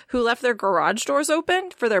house who left their garage doors open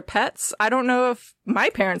for their pets. I don't know if my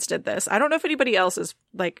parents did this. I don't know if anybody else has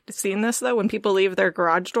seen this though, when people leave their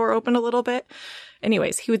garage door open a little bit.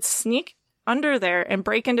 Anyways, he would sneak under there and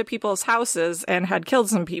break into people's houses and had killed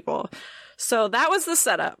some people. So that was the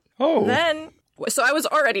setup. So I was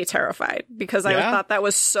already terrified because I thought that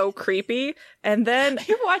was so creepy. And then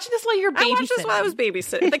you're watching this while you're babysitting. I watched this while I was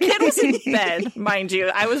babysitting. The kid was in bed, mind you.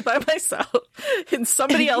 I was by myself in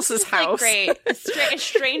somebody else's house. Great. A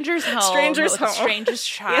stranger's home. Stranger's home. Stranger's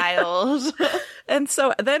child. Yeah. And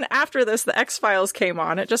so then after this, the X-Files came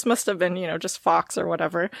on. It just must have been, just Fox or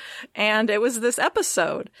whatever. And it was this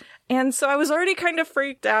episode. And so I was already kind of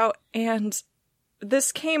freaked out. And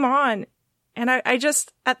this came on. And I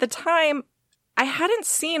just, at the time, I hadn't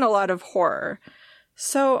seen a lot of horror.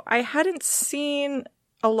 So I hadn't seen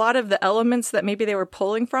a lot of the elements that maybe they were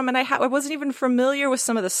pulling from. And I wasn't even familiar with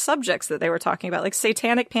some of the subjects that they were talking about, like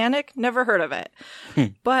satanic panic. Never heard of it.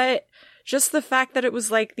 But just the fact that it was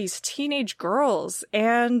like these teenage girls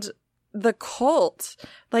and the cult,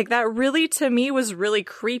 like that really to me was really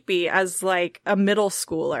creepy as like a middle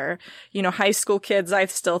schooler. High school kids I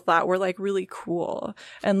still thought were like really cool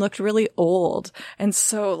and looked really old. And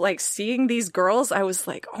so like seeing these girls, I was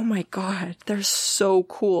like, oh my God, they're so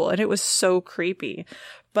cool. And it was so creepy.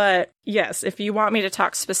 But yes, if you want me to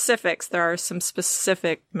talk specifics, there are some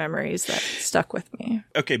specific memories that stuck with me.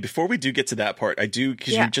 Okay, before we do get to that part, I do,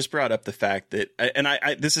 because you just brought up the fact that, and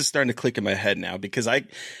I this is starting to click in my head now, because I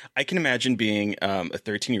can imagine being a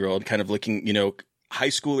 13-year-old kind of looking, high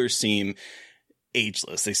schoolers seem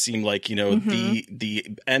ageless. They seem like,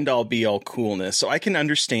 the end all be all coolness. So I can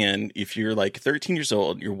understand if you're like 13 years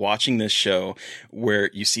old, you're watching this show where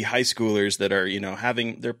you see high schoolers that are,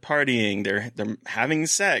 they're partying, they're having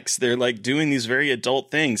sex, they're like doing these very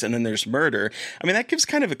adult things. And then there's murder. I mean, that gives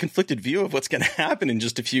kind of a conflicted view of what's going to happen in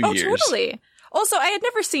just a few years. Oh, totally. Also, I had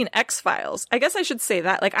never seen X-Files. I guess I should say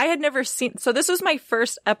that. Like, I had never seen... So this was my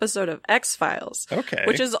first episode of X-Files. Okay.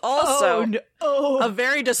 Which is also a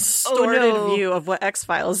very distorted view of what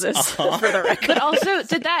X-Files is, for the record. But also,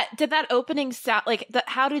 did that opening sound...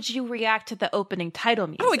 how did you react to the opening title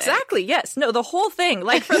music? Oh, exactly. Yes. No, the whole thing.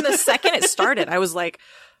 Like, from the second it started, I was like...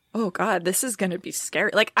 Oh God, this is going to be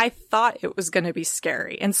scary. Like, I thought it was going to be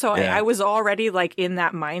scary. And so I was already like in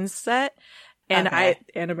that mindset. And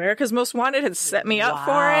and America's Most Wanted had set me up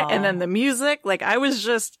for it. And then the music, like I was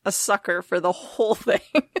just a sucker for the whole thing.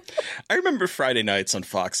 I remember Friday nights on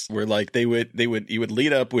Fox where like you would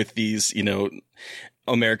lead up with these,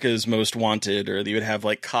 America's Most Wanted, or you would have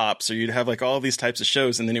like Cops, or you'd have like all these types of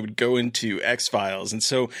shows, and then it would go into X-Files. And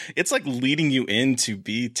so it's like leading you in to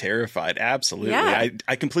be terrified. Absolutely. Yeah.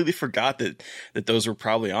 I completely forgot that those were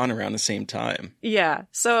probably on around the same time. Yeah.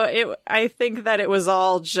 So I think that it was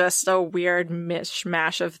all just a weird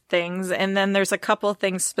mishmash of things. And then there's a couple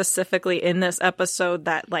things specifically in this episode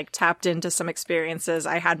that like tapped into some experiences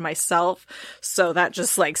I had myself. So that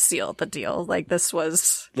just like sealed the deal. Like this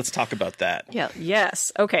was... Let's talk about that. Yeah. Yes.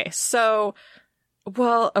 Okay. So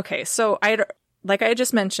like I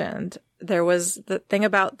just mentioned, there was the thing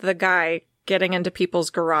about the guy getting into people's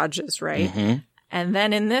garages, right? Mm-hmm. And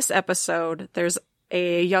then in this episode, there's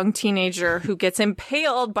a young teenager who gets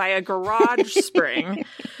impaled by a garage spring,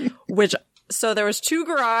 so there was two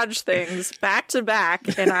garage things back to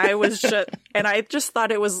back, and I just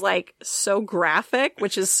thought it was like so graphic,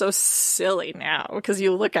 which is so silly now because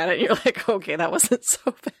you look at it and you're like, okay, that wasn't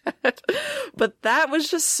so bad. But that was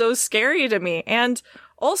just so scary to me. And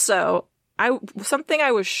also, something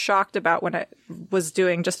I was shocked about when I was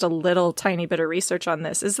doing just a little tiny bit of research on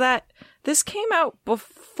this is that this came out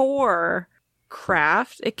before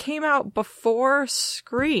Craft. It came out before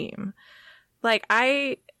Scream. Like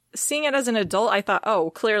seeing it as an adult, I thought, oh,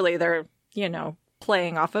 clearly they're,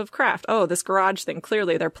 playing off of Craft. Oh, this garage thing,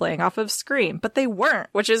 clearly they're playing off of Scream. But they weren't,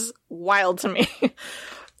 which is wild to me.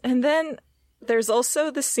 And then there's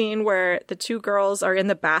also the scene where the two girls are in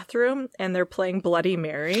the bathroom and they're playing Bloody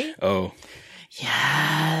Mary. Oh.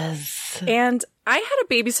 Yes. And I had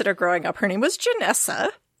a babysitter growing up. Her name was Janessa.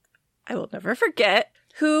 I will never forget.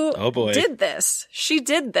 who Oh, boy. did this. She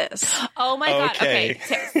did this. Oh my God. Okay.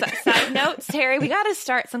 Side note, Terry, we got to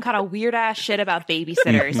start some kind of weird ass shit about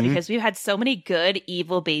babysitters because we've had so many good,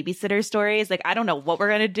 evil babysitter stories. Like, I don't know what we're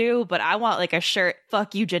going to do, but I want like a shirt.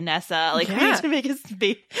 Fuck you, Janessa. Like, we need to make a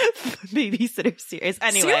babysitter series.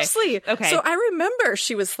 Anyway. Seriously. Okay. So I remember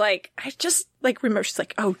she was like, I just like remember she's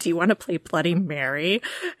like, oh, do you want to play Bloody Mary?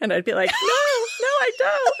 And I'd be like, no, I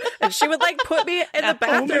don't. And she would like put me in the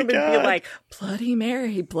bathroom and be like, Bloody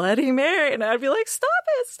Mary, Bloody Mary. And I'd be like, stop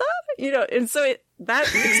it. You know, and so that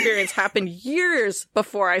experience happened years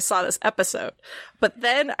before I saw this episode. But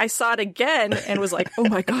then I saw it again and was like, oh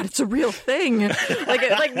my God, it's a real thing. Like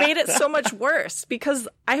it like made it so much worse because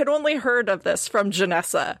I had only heard of this from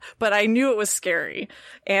Janessa, but I knew it was scary.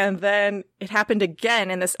 And then it happened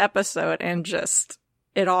again in this episode and just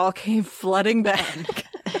it all came flooding back.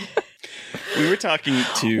 We were talking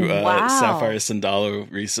to Sapphire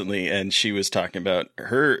Sandalo recently, and she was talking about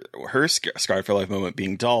her Scarred for Life moment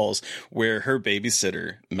being Dolls, where her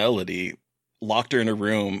babysitter, Melody, locked her in a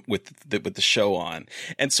room with the show on.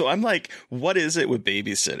 And so I'm like, what is it with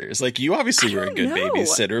babysitters? Like, you obviously were a good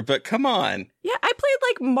babysitter, but come on. Yeah, I played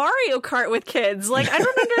like Mario Kart with kids. Like, I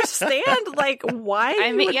don't understand like why.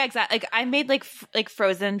 Yeah, exactly. Like, I made like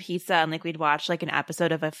frozen pizza, and like we'd watch like an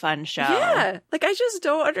episode of a fun show. Yeah, like I just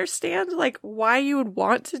don't understand like why you would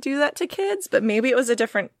want to do that to kids. But maybe it was a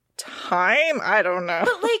different time. I don't know.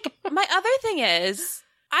 But like, my other thing is,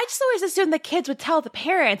 I just always assumed the kids would tell the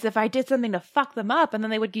parents if I did something to fuck them up, and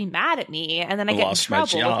then they would be mad at me, and then I get in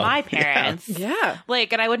trouble with my parents. Yeah.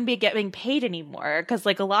 Like, and I wouldn't be getting paid anymore because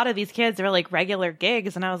like a lot of these kids are like regular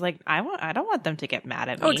gigs, and I was like, I don't want them to get mad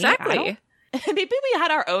at me. Oh, exactly. Maybe we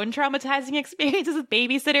had our own traumatizing experiences with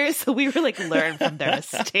babysitters, so we were like learn from their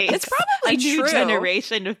mistakes. It's probably a new true.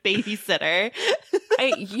 generation of babysitter.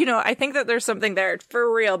 I think that there's something there for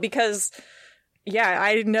real because. Yeah,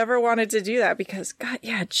 I never wanted to do that because, God,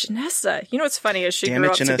 yeah, Janessa. You know what's funny is she grew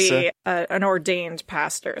up to be an ordained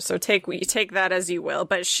pastor. So take that as you will.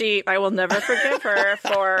 But I will never forgive her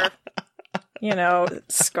for, you know,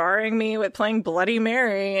 scarring me with playing Bloody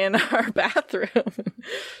Mary in our bathroom,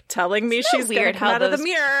 telling me she's going to come out of the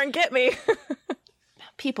mirror and get me.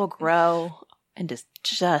 People grow into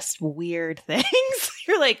just weird things.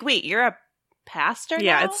 You're like, wait, you're a pastor now?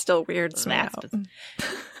 Yeah, it's still weird.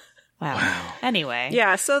 Wow. Anyway.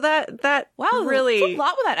 Yeah, so that really a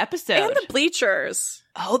lot with that episode. And the bleachers.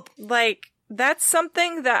 Oh, like that's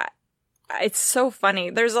something that it's so funny.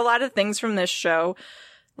 There's a lot of things from this show.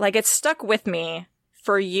 Like it stuck with me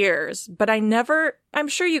for years, but I'm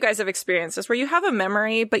sure you guys have experienced this where you have a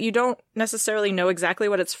memory, but you don't necessarily know exactly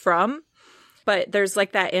what it's from. But there's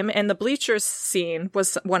like that and the bleachers scene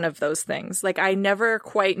was one of those things. Like I never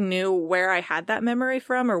quite knew where I had that memory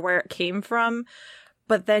from or where it came from.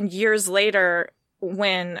 But then years later,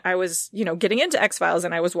 when I was, you know, getting into X-Files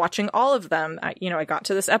and I was watching all of them, I got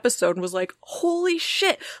to this episode and was like, holy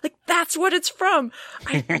shit, like that's what it's from.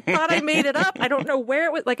 I thought I made it up. I don't know where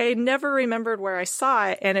it was. Like I never remembered where I saw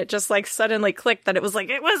it. And it just like suddenly clicked that it was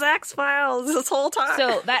X-Files this whole time.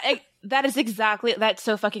 So that's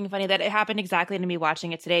so fucking funny that it happened exactly to me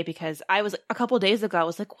watching it today because I was a couple days ago, I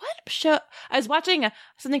was like, what show? I was watching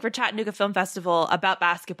something for Chattanooga Film Festival about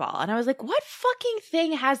basketball. And I was like, what fucking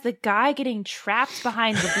thing has the guy getting trapped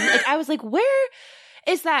behind the beat? Like, I was like, where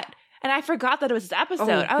is that? And I forgot that it was this episode.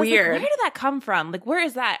 I was weird. like, where did that come from? Like, where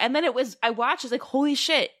is that? And then I watched, I was like, holy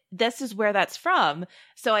shit, this is where that's from.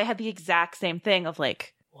 So I had the exact same thing of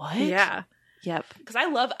like, what? Yeah. Yep. Because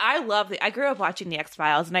I grew up watching the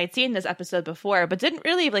X-Files and I'd seen this episode before, but didn't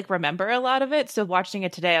really like remember a lot of it. So watching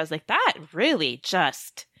it today, I was like, that really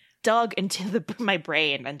just dug into my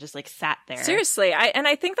brain and just like sat there. Seriously.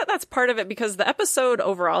 I think that that's part of it because the episode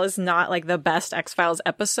overall is not like the best X-Files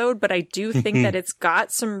episode, but I do think that it's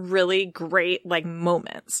got some really great like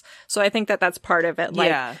moments. So I think that that's part of it.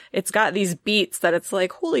 Like it's got these beats that it's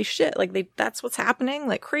like, holy shit, like that's what's happening,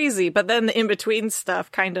 like crazy. But then the in-between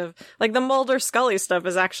stuff kind of like the Mulder Scully stuff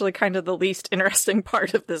is actually kind of the least interesting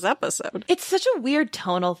part of this episode. It's such a weird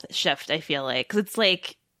tonal shift, I feel like, because it's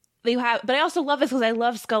like, but I also love this because I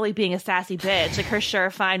love Scully being a sassy bitch, like her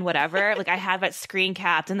sure fine whatever. Like I have it screen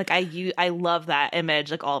capped and like I love that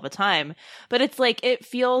image like all the time. But it's like it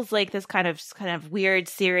feels like this kind of weird,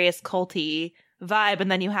 serious, culty vibe,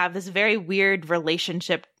 and then you have this very weird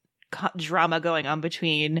relationship drama going on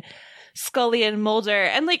between Scully and Mulder,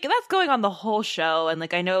 and like that's going on the whole show. And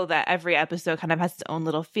like I know that every episode kind of has its own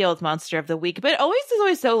little field monster of the week, but it always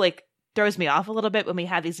so like throws me off a little bit when we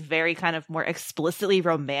have these very kind of more explicitly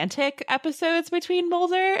romantic episodes between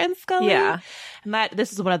Mulder and Scully. Yeah. And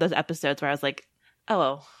this is one of those episodes where I was like,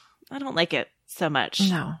 oh, I don't like it so much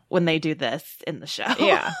when they do this in the show.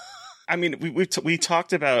 Yeah. I mean, we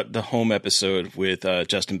talked about the home episode with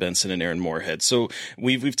Justin Benson and Aaron Moorhead. So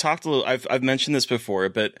we've talked a little. I've mentioned this before,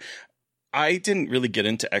 but I didn't really get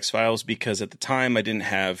into X-Files because at the time I didn't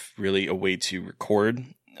have really a way to record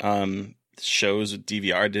shows with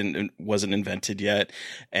DVR. Wasn't invented yet,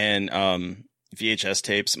 and VHS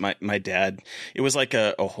tapes. My dad, it was like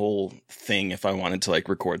a whole thing if I wanted to like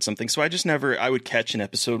record something. So I just never. I would catch an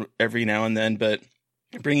episode every now and then, but.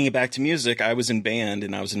 Bringing it back to music, I was in band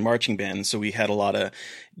and I was in marching band, so we had a lot of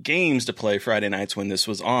games to play Friday nights when this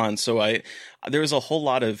was on. So there was a whole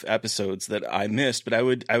lot of episodes that I missed, but I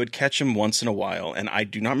would catch them once in a while, and I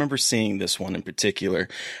do not remember seeing this one in particular.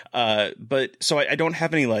 But so I don't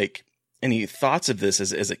have any thoughts of this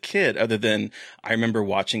as a kid, other than I remember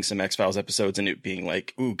watching some X-Files episodes and it being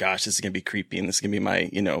like, "Ooh, gosh, this is gonna be creepy, and this is gonna be my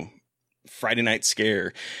Friday night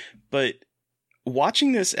scare." But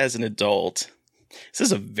watching this as an adult. This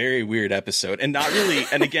is a very weird episode, and not really.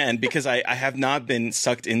 And again, because I have not been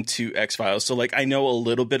sucked into X-Files. So like, I know a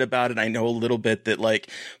little bit about it. I know a little bit that like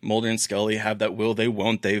Mulder and Scully have that will they,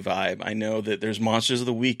 won't they vibe. I know that there's Monsters of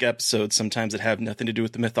the Week episodes sometimes that have nothing to do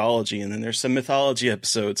with the mythology. And then there's some mythology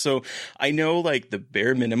episodes. So I know like the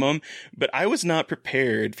bare minimum, but I was not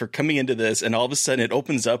prepared for coming into this. And all of a sudden it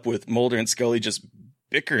opens up with Mulder and Scully just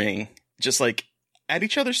bickering, just like at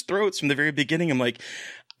each other's throats from the very beginning. I'm like,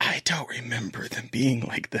 I don't remember them being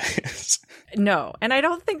like this. No, and I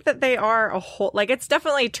don't think that they are a whole, like, it's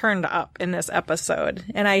definitely turned up in this episode.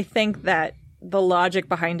 And I think that the logic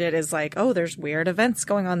behind it is like, oh, there's weird events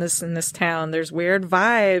going on in this town. There's weird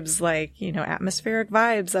vibes, like, atmospheric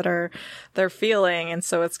vibes that they're feeling. And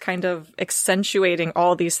so it's kind of accentuating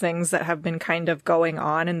all these things that have been kind of going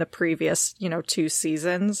on in the previous, 2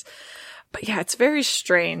 seasons. But yeah, it's very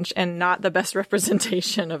strange and not the best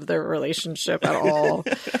representation of their relationship at all.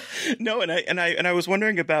 No, and I was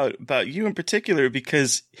wondering about you in particular,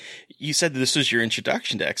 because you said that this was your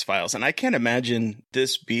introduction to X-Files, and I can't imagine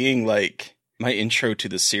this being like my intro to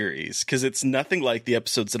the series, because it's nothing like the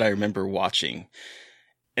episodes that I remember watching.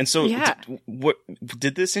 And so, yeah. What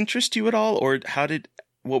did this interest you at all, or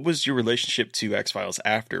what was your relationship to X-Files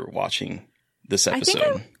after watching this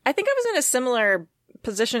episode? I think I was in a similar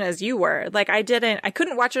position as you were. Like, I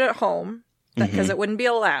couldn't watch it at home because it wouldn't be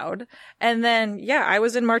allowed. And then, yeah, I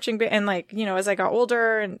was in marching band, and like, as I got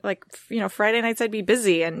older and like, Friday nights I'd be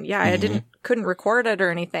busy, and yeah, I couldn't record it or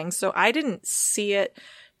anything. So I didn't see it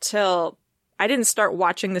till I didn't start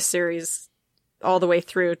watching the series all the way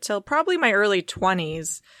through till probably my early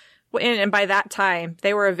 20s. And by that time,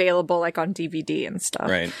 they were available like on DVD and stuff.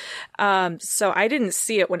 Right. So I didn't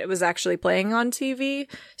see it when it was actually playing on TV.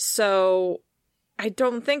 So I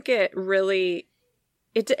don't think it really,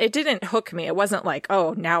 it didn't hook me. It wasn't like,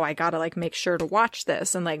 oh, now I gotta like make sure to watch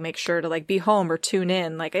this and like make sure to like be home or tune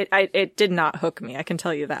in. Like it did not hook me. I can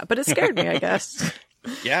tell you that, but it scared me, I guess.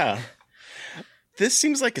 Yeah. This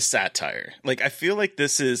seems like a satire. Like, I feel like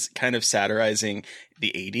this is kind of satirizing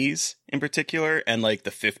the 80s in particular, and like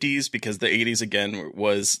the 50s, because the 80s again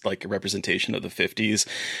was like a representation of the 50s.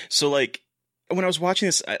 So like, when I was watching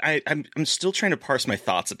this, I'm still trying to parse my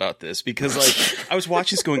thoughts about this, because like I was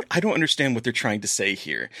watching this going, I don't understand what they're trying to say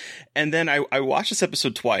here. And then I watched this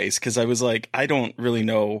episode twice because I was like, I don't really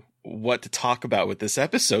know what to talk about with this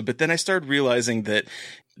episode. But then I started realizing that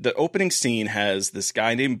the opening scene has this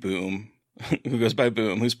guy named Boom, who goes by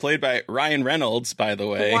Boom, who's played by Ryan Reynolds, by the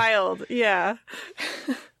way. Wild. Yeah.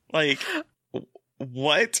 Like,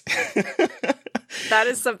 what? That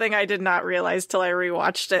is something I did not realize till I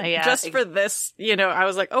rewatched it. Yeah. Just for this, I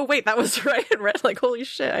was like, oh, wait, that was Ryan Reynolds. Like, holy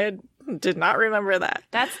shit, I did not remember that.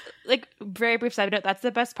 That's, like, very brief side note. That's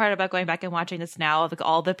the best part about going back and watching this now. Like,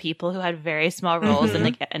 all the people who had very small roles in,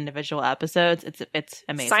 like, individual episodes. It's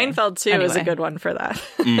amazing. Seinfeld, too, is a good one for that.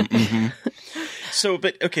 Mm-hmm. So,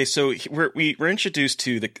 but okay, so we're introduced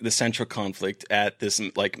to the central conflict at this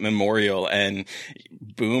like memorial, and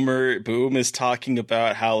Boom is talking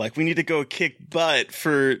about how like we need to go kick butt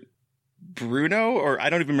for Bruno, or I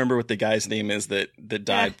don't even remember what the guy's name is that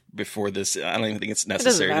died before this. I don't even think it's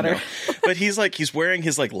necessary to know. But he's wearing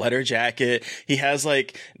his like leather jacket. He has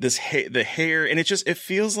like this the hair, and it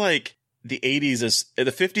feels like the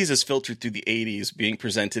 50s is filtered through the 80s being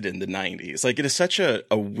presented in the 90s. Like, it is such a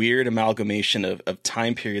weird amalgamation of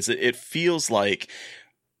time periods. It feels like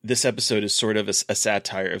this episode is sort of a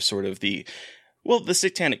satire of sort of the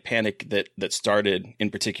satanic panic that started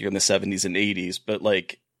in particular in the 70s and 80s, but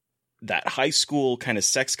like that high school kind of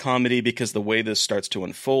sex comedy, because the way this starts to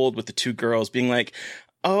unfold with the two girls being like,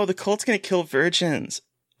 oh, the cult's going to kill virgins.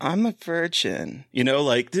 I'm a virgin. You know,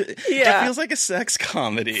 like, it feels like a sex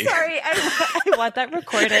comedy. Sorry, I want that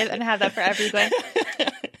recorded and have that for everyone.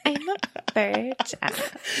 I'm a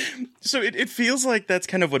virgin. So it feels like that's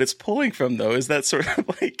kind of what it's pulling from, though, is that sort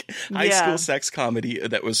of like high school sex comedy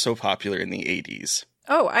that was so popular in the 80s.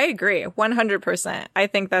 Oh, I agree. 100%. I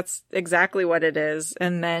think that's exactly what it is.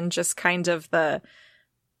 And then just kind of the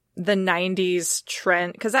 90s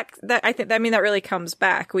trend, because that I think, I mean, that really comes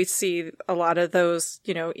back. We see a lot of those,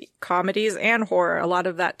 you know, comedies and horror, a lot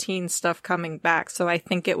of that teen stuff coming back. So I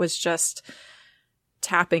think it was just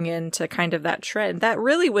tapping into kind of that trend that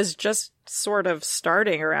really was just sort of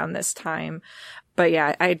starting around this time. But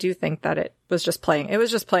yeah, I do think that it was just playing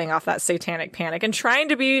off that Satanic Panic and trying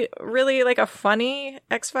to be really like a funny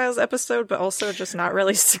X-Files episode, but also just not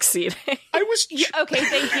really succeeding. Okay,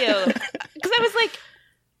 thank you. Because I was like,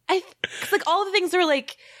 cause like all the things are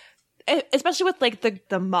like, especially with like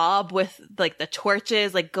the mob with like the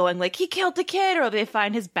torches, like going like he killed the kid, or they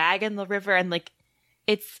find his bag in the river, and like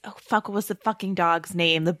it's what was the fucking dog's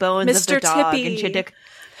name? The bones of the dog, Tippy. and she had to,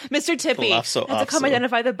 Mr. Tippy had to come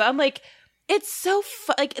identify the bone. I'm like, it's so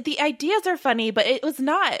like the ideas are funny, but it was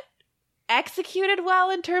not executed well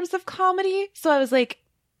in terms of comedy. So I was like,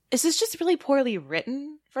 is this just really poorly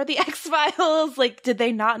written for the X-Files? Like, did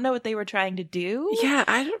they not know what they were trying to do? Yeah,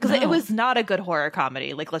 I don't know. Because it was not a good horror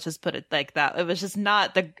comedy. Like, let's just put it like that. It was just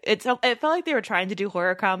not it felt like they were trying to do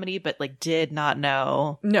horror comedy, but like did not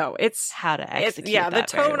know. No, it's how to execute. The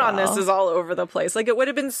tone on this is all over the place. Like, it would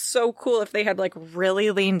have been so cool if they had like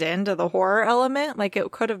really leaned into the horror element. Like,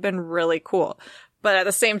 it could have been really cool. But at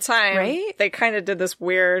the same time, right? They kind of did this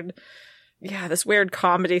weird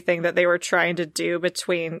comedy thing that they were trying to do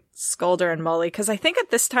between Skulder and Mully. Because I think at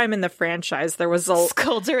this time in the franchise, there was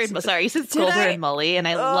Skulder and sorry, you said Skulder and Mully, and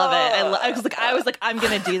I love it. I was like, I'm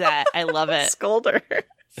gonna do that. I love it. Skulder.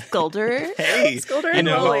 Hey, Skulder and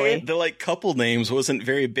Mully. The like couple names wasn't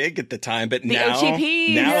very big at the time, but the now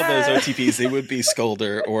OTPs. Those OTPs, they would be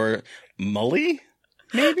Skulder or Mully.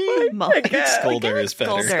 Maybe Skulder is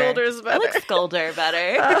better. Skulder's better. I like Skulder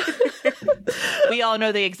better. We all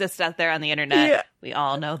know they exist out there on the internet. Yeah. We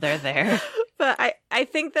all know they're there. But I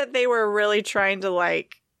think that they were really trying to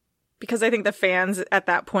like, because I think the fans at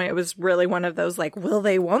that point, it was really one of those like, will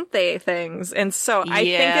they, won't they things. And so I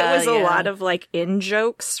think it was a lot of like in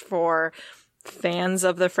jokes for fans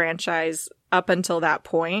of the franchise up until that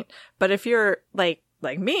point. But if you're like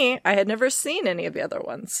me, I had never seen any of the other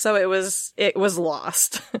ones. So it was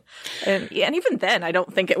lost. and even then, I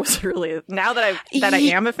don't think it was really, now that I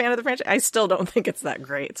am a fan of the franchise, I still don't think it's that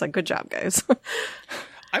great. It's like, good job, guys.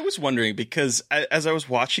 I was wondering, because as I was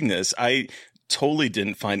watching this, I totally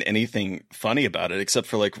didn't find anything funny about it except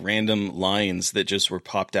for like random lines that just were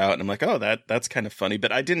popped out, and I'm like, oh, that's kind of funny,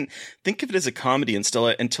 but I didn't think of it as a comedy until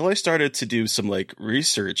I started to do some like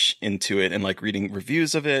research into it and like reading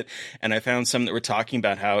reviews of it, and I found some that were talking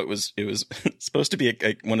about how it was supposed to be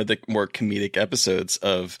one of the more comedic episodes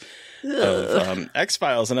of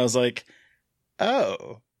X-Files, and I was like,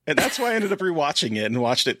 oh. And that's why I ended up rewatching it and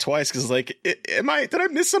watched it twice, because like, did I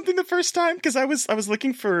miss something the first time? Because I was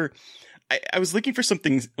looking for. I was looking for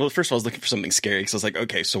something. Well, first of all, I was looking for something scary, because I was like,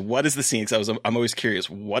 okay, so what is the scene? Because I'm always curious,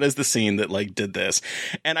 what is the scene that like did this?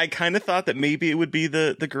 And I kind of thought that maybe it would be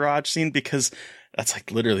the garage scene, because that's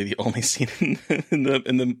like literally the only scene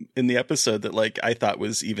in the episode that like I thought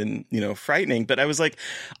was even, frightening. But I was like,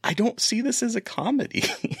 I don't see this as a comedy.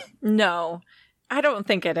 No, I don't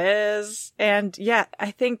think it is. And yeah,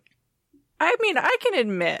 I can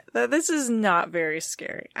admit that this is not very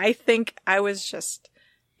scary. I think I was just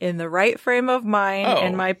in the right frame of mind,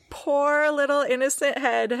 and my poor little innocent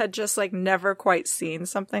head had just like never quite seen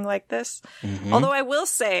something like this. Mm-hmm. Although I will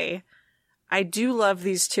say, I do love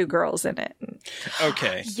these two girls in it.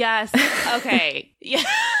 Okay. Yes. Okay. Yeah.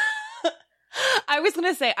 I was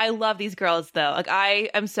going to say, I love these girls though. Like, I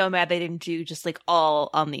am so mad they didn't do just like all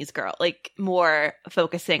on these girls, like more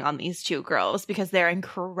focusing on these two girls, because they're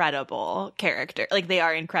incredible character. Like, they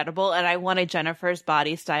are incredible. And I want a Jennifer's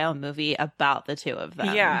Body style movie about the two of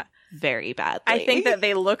them. Yeah. Very badly. I think that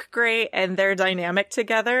they look great and they're dynamic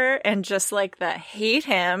together, and just like the hate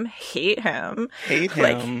him.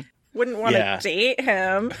 Like, wouldn't want to date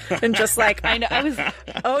him, and just like, I know, I was,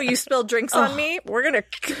 oh, you spilled drinks on me, we're gonna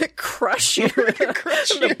crush you.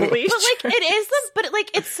 Crush you. Bleach. But like, it is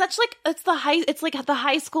it's such like, it's like the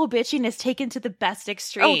high school bitchiness taken to the best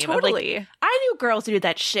extreme. Oh, totally. Like, I knew girls who did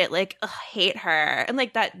that shit, like, hate her, and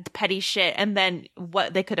like that petty shit, and then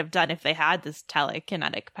what they could have done if they had this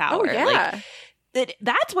telekinetic power. Oh, yeah. Like,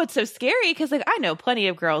 that's what's so scary, because like I know plenty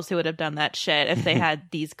of girls who would have done that shit if they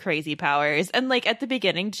had these crazy powers. And like at the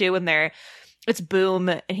beginning too, when they're it's Boom,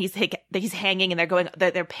 and he's hanging, and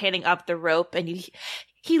they're panning up the rope, and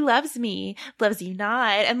he loves me, loves you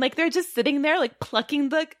not. And like, they're just sitting there like plucking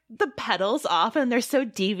the petals off, and they're so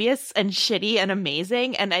devious and shitty and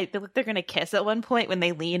amazing. And they're going to kiss at one point when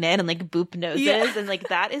they lean in and like boop noses. Yeah. And like,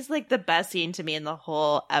 that is like the best scene to me in the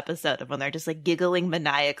whole episode, of when they're just like giggling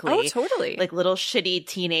maniacally. Oh, totally. Like little shitty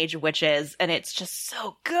teenage witches. And it's just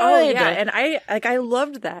so good. Oh, yeah. And I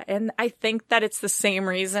loved that. And I think that it's the same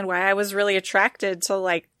reason why I was really attracted to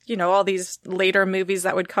like, you know, all these later movies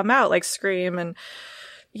that would come out, like Scream and,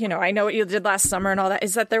 you know, I Know What You Did Last Summer and all that,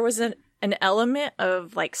 is that there was an element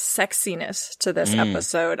of like sexiness to this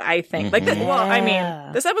episode, I think. Like, well, I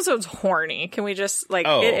mean, this episode's horny. Can we just, like,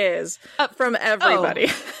 it is from everybody.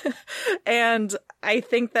 And I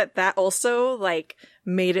think that also, like,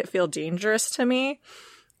 made it feel dangerous to me.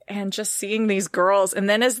 And just seeing these girls, and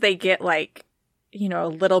then as they get, like, you know, a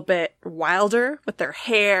little bit wilder with their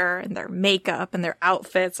hair and their makeup and their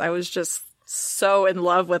outfits, I was just so in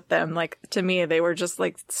love with them. Like, to me, they were just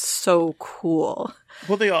like so cool.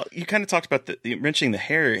 Well, you kind of talked about mentioning the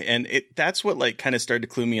hair, and that's what like kind of started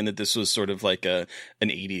to clue me in that this was sort of like an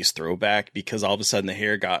 80s throwback, because all of a sudden the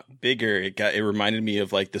hair got bigger. It reminded me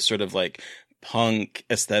of like this sort of like punk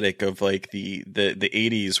aesthetic of like the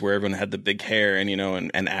 80s, where everyone had the big hair and, you know,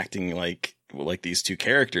 and acting like these two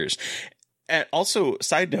characters. And also,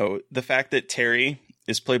 side note, the fact that Terry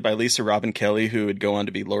is played by Lisa Robin Kelly, who would go on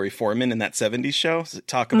to be Laurie Foreman in that 70s show. So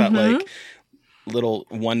talk about like little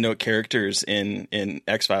one-note characters in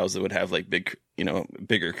X-Files that would have like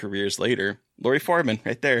bigger careers later. Laurie Foreman,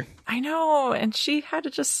 right there. I know, and she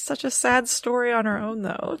had just such a sad story on her own,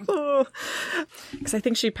 though. Because I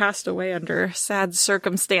think she passed away under sad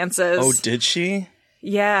circumstances. Oh, did she?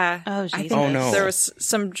 Yeah. Oh, Jesus. I think there was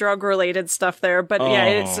some drug-related stuff there, but yeah,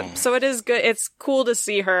 it is good. It's cool to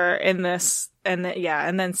see her in this, and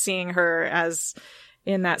then seeing her as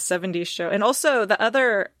in that 70s show, and also the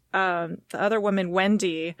other woman,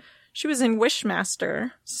 Wendy, she was in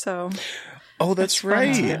Wishmaster, so. Oh, that's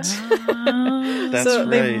right. That's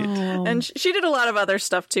right. And she did a lot of other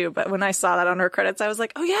stuff too, but when I saw that on her credits, I was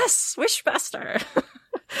like, oh yes, Wishmaster.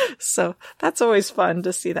 So that's always fun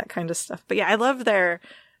to see that kind of stuff. But yeah, I love their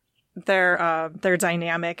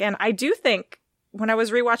dynamic. And I do think when I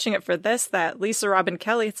was rewatching it for this, that Lisa Robin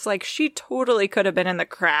Kelly, it's like she totally could have been in The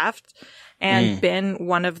Craft and been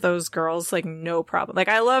one of those girls, like no problem. Like,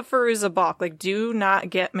 I love Fairuza Balk, like, do not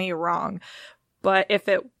get me wrong. But if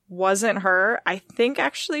it wasn't her, I think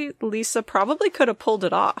actually Lisa probably could have pulled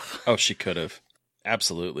it off. Oh, she could have.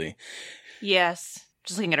 Absolutely. Yes.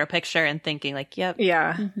 Just looking at her picture and thinking like, yep.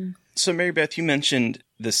 Yeah. Mm-hmm. So Mary Beth, you mentioned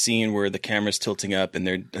the scene where the camera's tilting up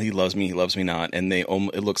and he loves me not, and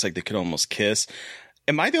it looks like they could almost kiss.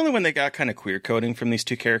 Am I the only one that got kind of queer coding from these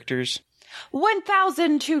two characters?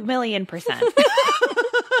 1,002,000,000%.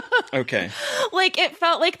 Okay. Like, it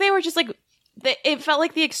felt like they were just like, it felt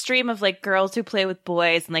like the extreme of like girls who play with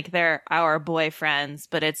boys and like they're our boyfriends,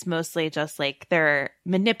 but it's mostly just like they're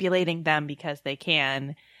manipulating them because they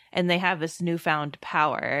can. And they have this newfound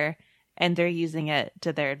power, and they're using it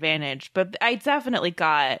to their advantage. But I definitely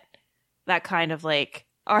got that kind of like,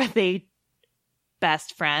 are they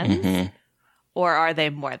best friends? Or are they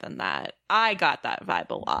more than that? I got that vibe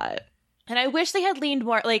a lot. And I wish they had leaned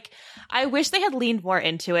more,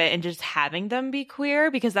 into it and just having them be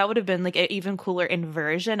queer, because that would have been like an even cooler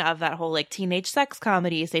inversion of that whole like teenage sex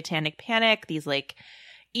comedy, Satanic Panic, these like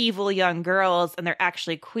evil young girls, and they're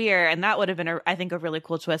actually queer, and that would have been I think a really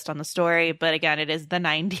cool twist on the story. But again, it is the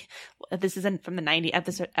 90s. This isn't from the 90s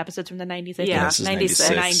episodes from the 90s. I think. Yeah, 96.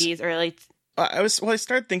 90s early. I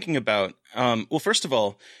started thinking about, well, first of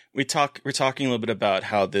all, we're talking a little bit about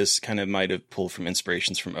how this kind of might have pulled from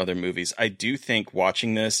inspirations from other movies. I do think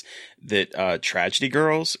watching this, that Tragedy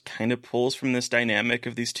Girls kind of pulls from this dynamic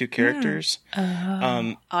of these two characters.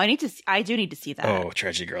 I do need to see that. Oh,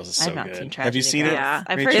 Tragedy Girls is so I've not good. seen Tragedy Have you seen Girls. it? Yeah,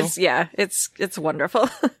 I've Rachel? heard it's wonderful.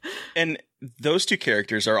 And those two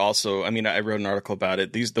characters are also, I mean, I wrote an article about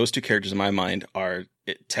it. Those two characters in my mind are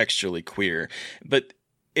textually queer, but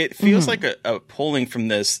it feels like a pulling from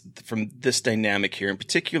this dynamic here. In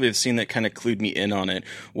particular, the scene that kind of clued me in on it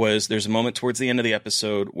was there's a moment towards the end of the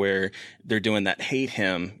episode where they're doing that hate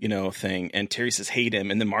him, thing. And Terry says hate him.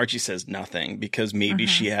 And then Margie says nothing because maybe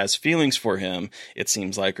she has feelings for him, it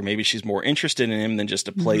seems like, or maybe she's more interested in him than just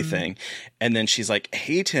a plaything. And then she's like,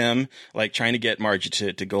 hate him, like trying to get Margie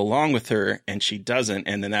to go along with her. And she doesn't.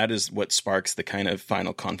 And then that is what sparks the kind of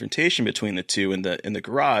final confrontation between the two in the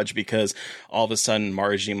garage, because all of a sudden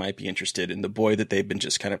Margie might be interested in the boy that they've been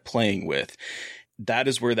just kind of playing with. That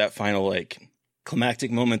is where that final like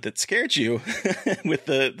climactic moment that scared you with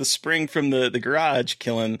the spring from the garage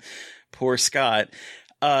killing poor Scott.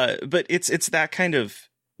 But it's that kind of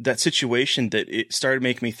that situation that it started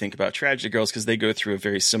making me think about Tragedy Girls, because they go through a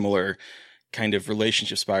very similar kind of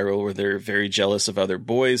relationship spiral where they're very jealous of other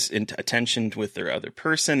boys and attention with their other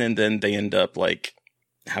person, and then they end up like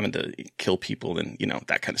having to kill people and, you know,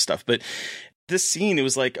 that kind of stuff. But this scene, it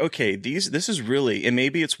was like, okay, this is really, and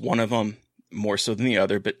maybe it's one of them more so than the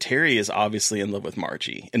other, but Terry is obviously in love with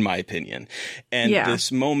Margie, in my opinion. And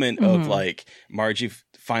this moment of like Margie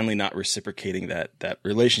finally not reciprocating that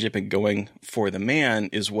relationship and going for the man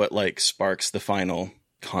is what like sparks the final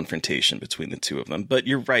confrontation between the two of them. But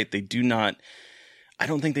you're right, they do not, I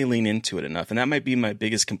don't think they lean into it enough. And that might be my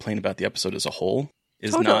biggest complaint about the episode as a whole,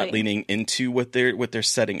 is not leaning into what they're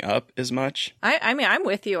setting up as much. I mean, I'm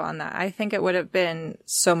with you on that. I think it would have been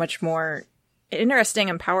so much more interesting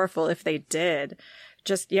and powerful if they did.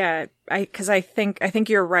 Just, because I think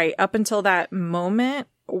you're right. Up until that moment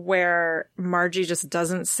where Margie just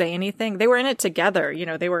doesn't say anything, they were in it together. You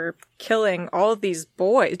know, they were killing all of these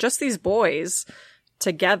boys, just these boys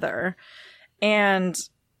together. And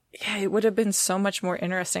yeah, it would have been so much more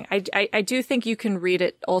interesting. I do think you can read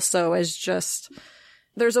it also as just,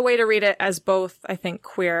 there's a way to read it as both, I think,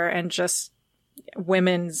 queer and just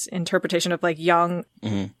women's interpretation of like young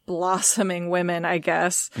blossoming women, I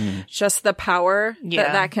guess. Just the power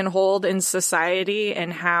that can hold in society,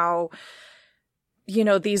 and how, you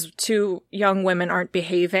know, these two young women aren't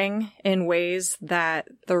behaving in ways that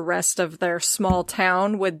the rest of their small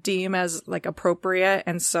town would deem as like appropriate.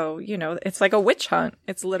 And so, you know, it's like a witch hunt.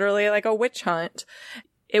 It's literally like a witch hunt.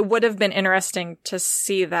 It would have been interesting to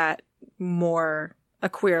see that more, a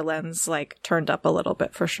queer lens like turned up a little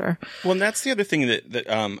bit, for sure. Well, and that's the other thing that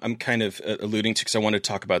I'm kind of alluding to, because I want to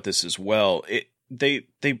talk about this as well. They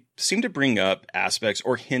seem to bring up aspects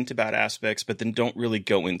or hint about aspects, but then don't really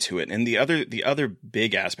go into it. And the other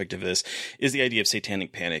big aspect of this is the idea of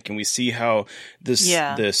satanic panic. And we see how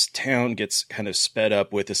this town gets kind of sped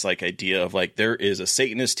up with this like idea of like, there is a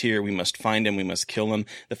Satanist here. We must find him. We must kill him.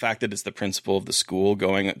 The fact that it's the principal of the school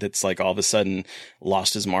that's like all of a sudden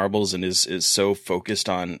lost his marbles and is so focused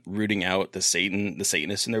on rooting out the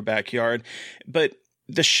Satanists in their backyard. But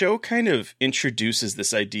the show kind of introduces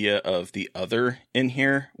this idea of the other in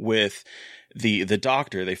here with the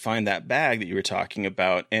doctor. They find that bag that you were talking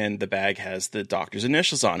about, and the bag has the doctor's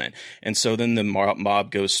initials on it. And so then the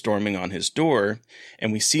mob goes storming on his door,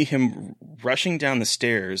 and we see him rushing down the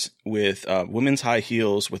stairs with women's high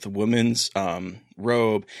heels, with a woman's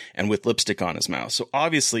robe, and with lipstick on his mouth. So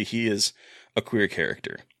obviously he is a queer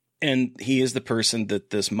character. And he is the person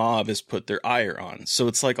that this mob has put their ire on. So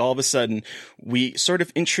it's like all of a sudden we sort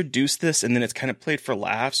of introduce this, and then it's kind of played for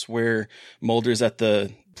laughs, where Mulder's at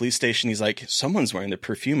the police station. He's like, someone's wearing the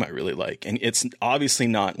perfume I really like. And it's obviously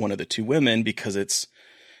not one of the two women, because it's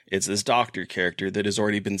this doctor character that has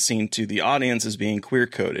already been seen to the audience as being queer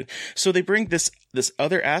coded. So they bring this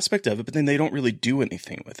other aspect of it, but then they don't really do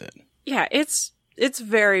anything with it. Yeah, it's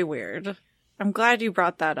very weird. I'm glad you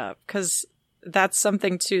brought that up, because that's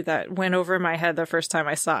something too that went over my head the first time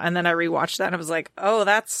I saw it. And then I rewatched that and I was like, oh,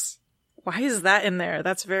 why is that in there?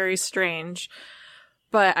 That's very strange.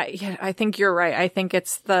 But I think you're right. I think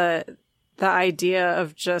it's the idea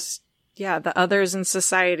of just, the others in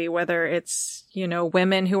society, whether it's, you know,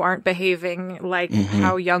 women who aren't behaving like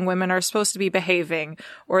how young women are supposed to be behaving,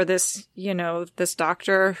 or this, you know, this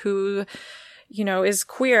doctor who, you know, is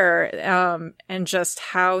queer, and just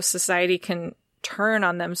how society can turn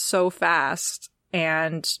on them so fast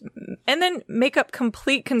and then make up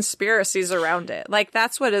complete conspiracies around it. Like,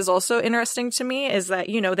 that's what is also interesting to me, is that,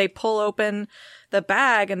 you know, they pull open the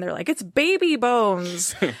bag and they're like, it's baby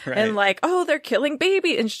bones. Right. And like, oh, they're killing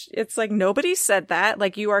baby. And it's like, nobody said that.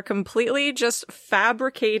 Like, you are completely just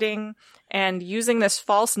fabricating and using this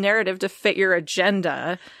false narrative to fit your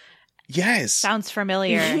agenda. Yes. Sounds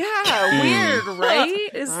familiar. Yeah. Weird, right?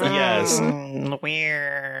 Yes.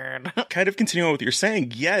 Weird. Kind of continuing on what you're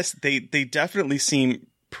saying. Yes, they definitely seem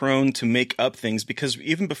prone to make up things, because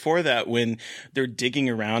even before that, when they're digging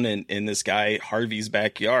around in this guy Harvey's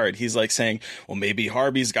backyard, he's like saying, well, maybe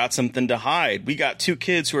Harvey's got something to hide. We got two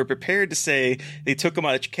kids who are prepared to say they took them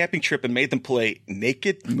on a camping trip and made them play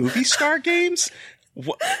naked movie star games.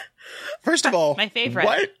 What? First of all, my favorite.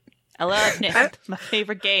 What? I love my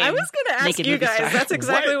favorite game. I was going to ask you guys. Star. That's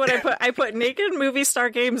exactly what I put. I put naked movie star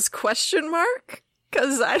games ? Because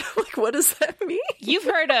I don't like, what does that mean? You've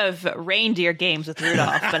heard of reindeer games with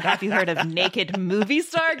Rudolph, but have you heard of naked movie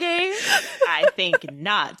star games? I think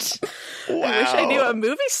not. Wow. I wish I knew a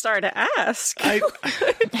movie star to ask.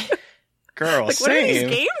 Girl, like, same. What are these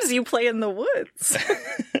games you play in the woods?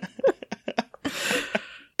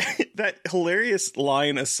 that hilarious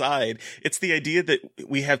line aside, it's the idea that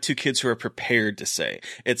we have two kids who are prepared to say.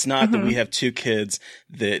 It's not that we have two kids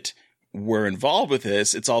that were involved with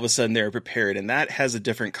this. It's all of a sudden they're prepared. And that has a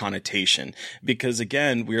different connotation because,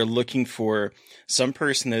 again, we are looking for some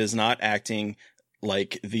person that is not acting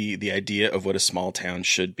like the idea of what a small town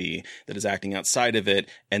should be, that is acting outside of it,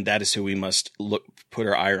 and that is who we must put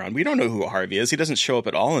our eye on. We don't know who Harvey is. He doesn't show up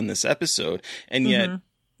at all in this episode, and yet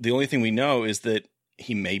the only thing we know is that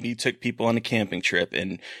he maybe took people on a camping trip,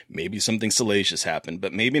 and maybe something salacious happened,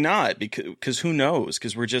 but maybe not, because who knows?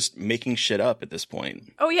 Because we're just making shit up at this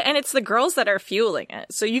point. Oh, yeah, and it's the girls that are fueling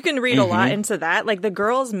it. So you can read a lot into that. Like, the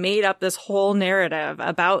girls made up this whole narrative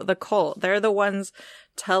about the cult. They're the ones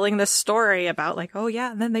telling the story about, like, oh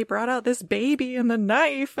yeah, and then they brought out this baby and the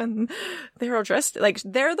knife, and they're all dressed like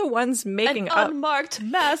they're the ones making an up unmarked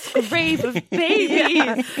masquerade of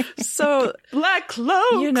babies. So black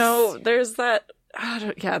cloaks. You know, there's that.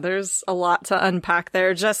 There's a lot to unpack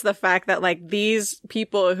there. Just the fact that, like, these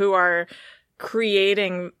people who are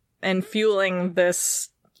creating and fueling this,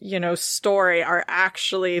 you know, story are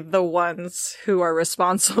actually the ones who are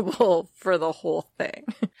responsible for the whole thing.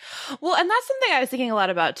 Well, and that's something I was thinking a lot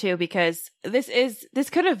about too, because this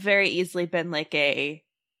could have very easily been like it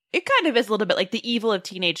kind of is a little bit like the evil of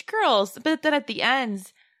teenage girls, but then at the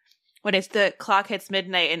end, when it's the clock hits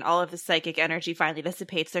midnight and all of the psychic energy finally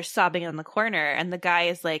dissipates, they're sobbing in the corner, and the guy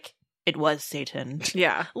is like, it was Satan.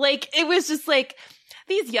 Yeah. Like, it was just like,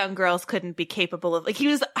 these young girls couldn't be capable of, like,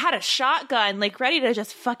 he had a shotgun, like, ready to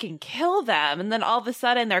just fucking kill them. And then all of a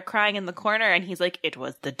sudden they're crying in the corner and he's like, it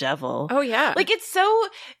was the devil. Oh, yeah. Like,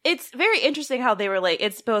 it's very interesting how they were like,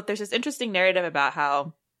 there's this interesting narrative about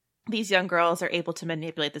how these young girls are able to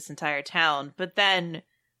manipulate this entire town, but then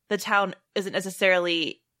the town isn't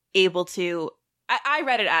necessarily able to, I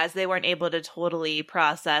read it as they weren't able to totally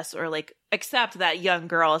process or like accept that young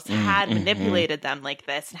girls had manipulated them like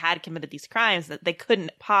this and had committed these crimes, that they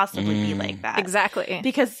couldn't possibly be like that. Exactly.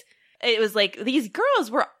 Because it was like these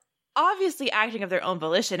girls were obviously acting of their own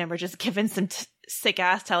volition and were just given some sick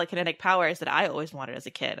ass telekinetic powers that I always wanted as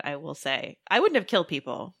a kid, I will say. I wouldn't have killed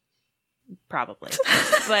people. Probably.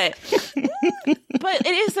 But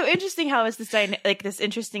it is so interesting how it's this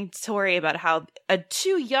interesting story about how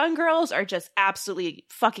two young girls are just absolutely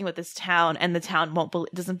fucking with this town, and the town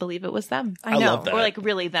doesn't believe it was them. I know. love that. Or like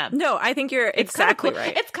really them. No, I think you're exactly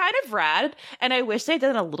right. It's kind of rad, and I wish they'd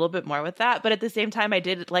done a little bit more with that, but at the same time I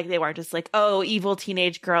did like they weren't just like, oh, evil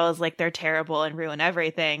teenage girls, like they're terrible and ruin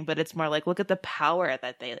everything, but it's more like, look at the power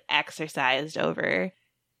that they exercised over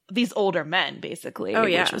these older men, basically. Oh,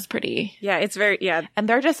 yeah. Which was pretty. Yeah, it's very, yeah. And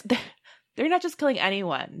they're not just killing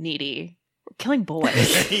anyone needy. We're killing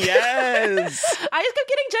boys. Yes. I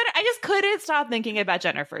just couldn't stop thinking about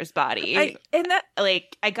Jennifer's body.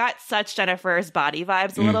 I got such Jennifer's body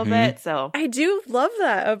vibes a little bit, so. I do love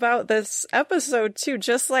that about this episode too.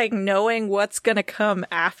 Just like knowing what's gonna come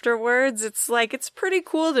afterwards. It's like, it's pretty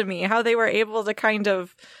cool to me how they were able to kind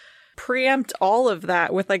of preempt all of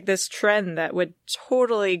that with like this trend that would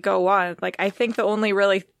totally go on. Like, I think the only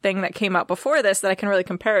really thing that came out before this that I can really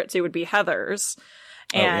compare it to would be Heathers.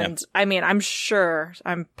 And I mean,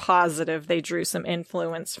 I'm positive they drew some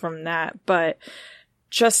influence from that, but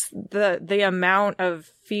just the amount of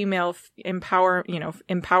female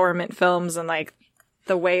empowerment films and like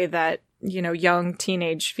the way that, you know, young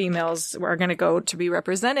teenage females are going to go to be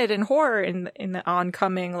represented in horror in the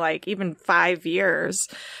oncoming, like, even 5 years,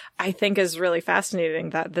 I think is really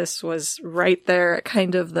fascinating that this was right there at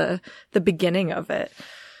kind of the beginning of it.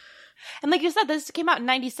 And like you said, this came out in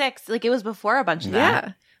 96. Like, it was before a bunch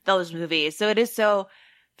of those movies. So it is so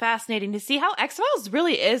fascinating to see how X-Files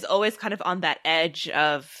really is always kind of on that edge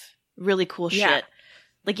of really cool shit.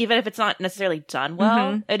 Like, even if it's not necessarily done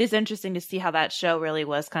well, it is interesting to see how that show really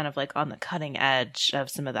was kind of like on the cutting edge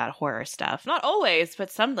of some of that horror stuff. Not always,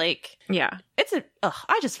 but some, like,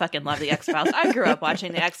 I just fucking love the X-Files. I grew up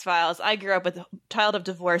watching the X-Files. I grew up with a child of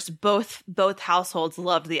divorce. Both households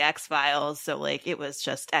loved the X-Files. So, like, it was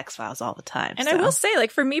just X-Files all the time. And I will say,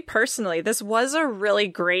 like, for me personally, this was a really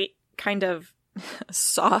great kind of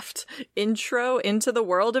soft intro into the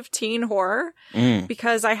world of teen horror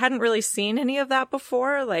because I hadn't really seen any of that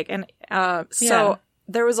before. Like, and so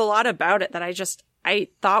there was a lot about it that I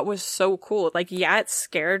thought was so cool. Like, yeah, it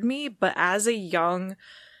scared me, but as a young,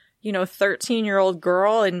 13-year-old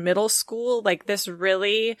girl in middle school, like, this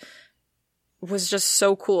really was just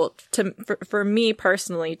so cool for me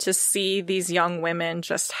personally to see these young women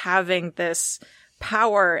just having this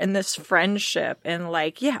power and this friendship and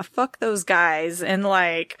like, yeah, fuck those guys and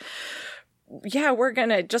like yeah, we're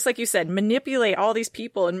gonna, just like you said, manipulate all these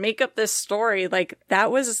people and make up this story. Like,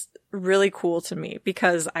 that was really cool to me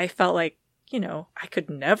because I felt like, you know, I could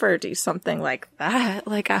never do something like that.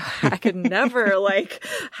 Like, I could never, like,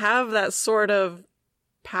 have that sort of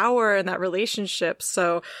power in that relationship.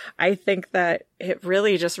 So I think that it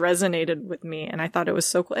really just resonated with me, and I thought it was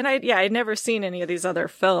so cool. And I'd never seen any of these other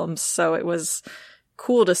films, so it was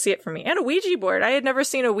cool to see it for me. And a Ouija board. I had never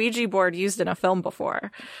seen a Ouija board used in a film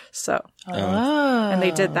before. So, and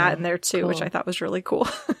they did that in there too, which I thought was really cool.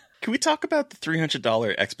 Can we talk about the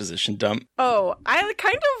 $300 exposition dump? Oh, I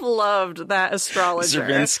kind of loved that astrologer.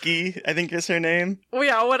 Zervinsky, I think is her name. Well,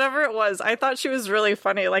 yeah, whatever it was. I thought she was really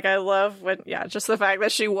funny. Like, I love when, just the fact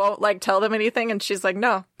that she won't, like, tell them anything, and she's like,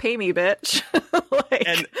 no, pay me, bitch. Like...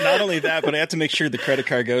 And not only that, but I have to make sure the credit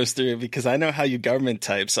card goes through, because I know how you government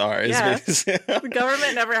types are. The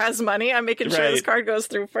government never has money. I'm making sure this card goes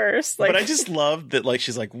through first. Like... But I just love that, like,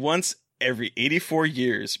 she's like, once every 84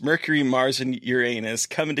 years, Mercury, Mars, and Uranus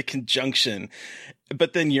come into conjunction.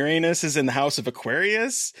 But then Uranus is in the house of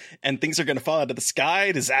Aquarius, and things are going to fall out of the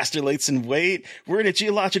sky. Disaster lays in wait. We're in a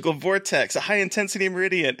geological vortex, a high-intensity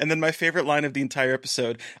meridian. And then my favorite line of the entire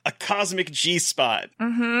episode, a cosmic G-spot.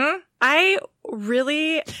 Mm-hmm. I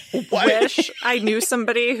really wish I knew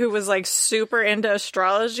somebody who was, like, super into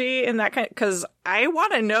astrology and that kind, because I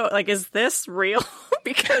want to know, like, is this real?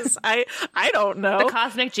 Because I don't know. The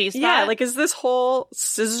cosmic G-spot? Yeah, like, is this whole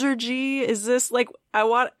Syzygy? Is this, like,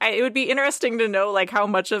 it would be interesting to know, like, how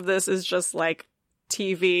much of this is just, like,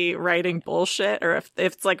 TV writing bullshit, or if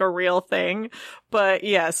it's, like, a real thing. But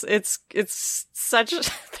yes, it's such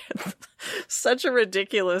a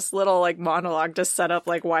ridiculous little, like, monologue to set up,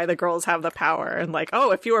 like, why the girls have the power, and, like,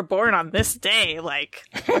 oh, if you were born on this day, like,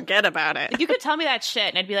 forget about it. You could tell me that shit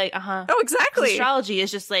and I'd be like, oh, exactly. Astrology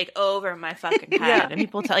is just, like, over my fucking head. And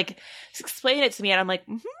people explain it to me, and I'm like,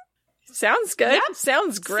 sounds good. Yep.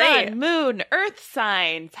 Sounds great. Sun, moon, earth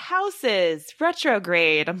signs, houses,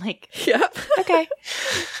 retrograde. I'm like, yep. Okay.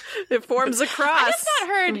 It forms a cross. I have not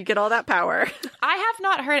heard. And you get all that power. I have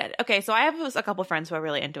not heard. Okay, so I have a couple friends who are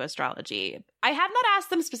really into astrology. I have not asked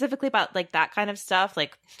them specifically about, like, that kind of stuff,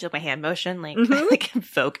 like, do my hand motion, like, like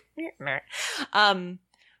folk. But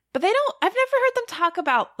they don't. I've never heard them talk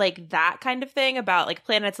about, like, that kind of thing, about, like,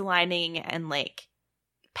 planets aligning and, like,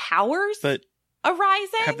 powers. But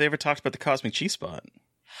arising? Have they ever talked about the cosmic G-spot?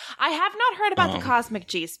 I have not heard about the cosmic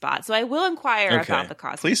G-spot, so I will inquire about the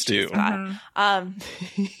cosmic G-spot. Hi,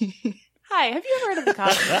 have you ever heard of the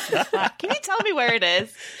cosmic G-spot? Can you tell me where it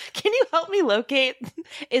is? Can you help me locate?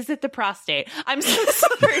 Is it the prostate? I'm so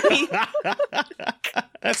sorry.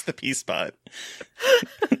 That's the P-spot.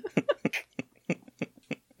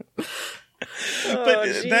 But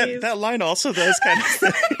that line also does kind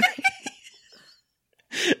of...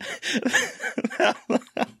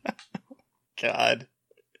 God,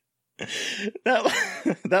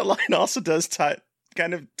 that line also does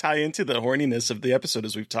kind of tie into the horniness of the episode,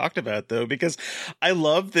 as we've talked about, though, because I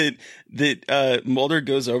love that Mulder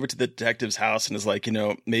goes over to the detective's house and is like, you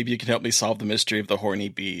know, maybe you can help me solve the mystery of the horny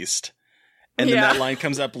beast. And then that line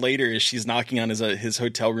comes up later as she's knocking on his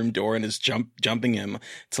hotel room door and is jumping him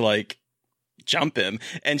to, like, jump him,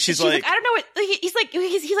 and she's like, I don't know what he's like,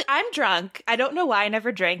 I'm drunk, I don't know why I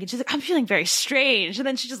never drank, and she's like, I'm feeling very strange, and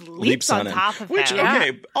then she just leaps on top of him. Which,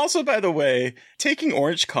 okay, also, by the way, taking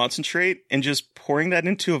orange concentrate and just pouring that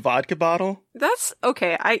into a vodka bottle, that's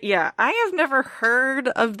okay. I have never heard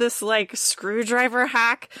of this, like, screwdriver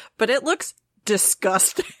hack, but it looks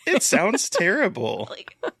disgusting. It sounds terrible.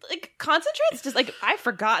 Like concentrates, just, like, I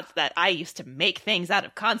forgot that I used to make things out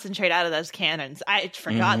of concentrate out of those cannons. I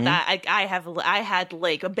forgot that. I had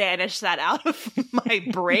like banished that out of my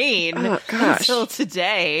brain until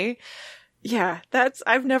today. Yeah,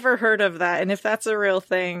 I've never heard of that, and if that's a real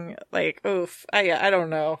thing, like, oof. I don't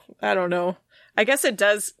know. I guess it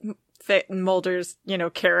does fit Mulder's, you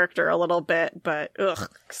know, character a little bit, but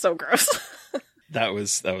ugh, so gross. That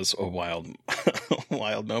was a wild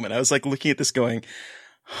moment. I was, like, looking at this going,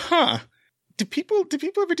 huh, do people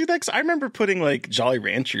ever do that? Because I remember putting, like, Jolly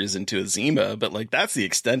Ranchers into a Zima, but, like, that's the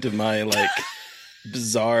extent of my, like,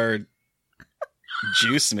 bizarre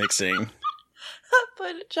juice mixing.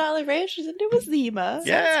 Put Jolly Ranchers into a Zima.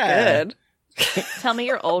 Yeah. That's good. Tell me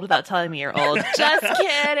you're old without telling me you're old. Just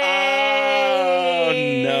kidding. Oh,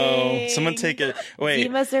 no. Someone take it. Wait.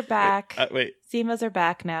 Zimas are back. Wait. Zimas are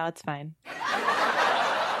back now. It's fine.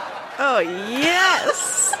 Oh,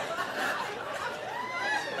 yes.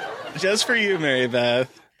 Just for you, Mary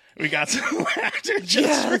Beth. We got some laughter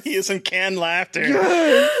just for you. Some canned laughter.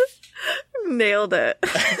 Yes. Nailed it.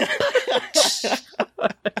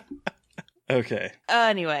 Okay.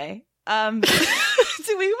 Anyway.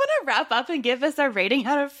 Do we want to wrap up and give this our rating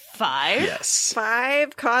out of 5? Yes.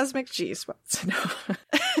 5 cosmic G-spots. No.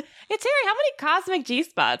 Hey, Terry, how many cosmic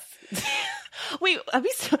G-spots? Wait,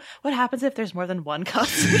 what happens if there's more than one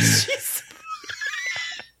cosmic G-spot?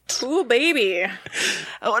 Ooh, baby.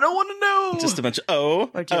 Oh, I don't want to know. Just a bunch of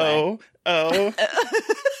Or do I?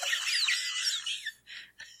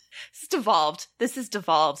 This is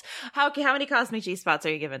devolved. How many cosmic G-spots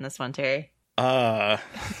are you giving this one, Terry? I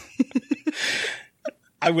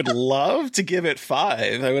would love to give it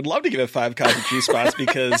 5. I would love to give it 5 cosmic G-spots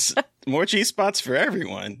because more G-spots for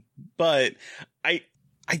everyone. But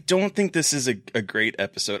I don't think this is a great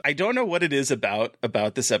episode. I don't know what it is about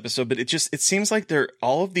this episode, but it seems like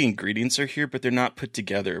all of the ingredients are here, but they're not put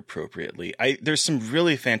together appropriately. There's some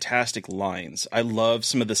really fantastic lines. I love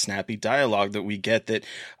some of the snappy dialogue that we get that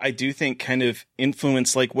I do think kind of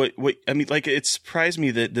influence like what I mean, like it surprised me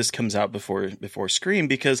that this comes out before Scream,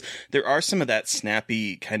 because there are some of that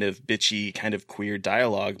snappy kind of bitchy kind of queer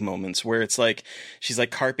dialogue moments where it's like she's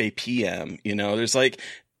like carpe PM, there's like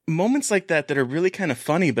moments like that are really kind of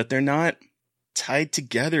funny, but they're not tied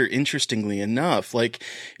together interestingly enough. Like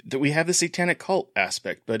that we have the satanic cult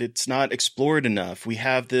aspect, but it's not explored enough. We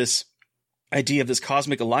have this idea of this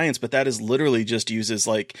cosmic alliance, but that is literally just used as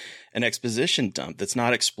like an exposition dump that's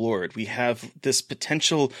not explored. We have this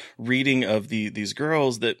potential reading of these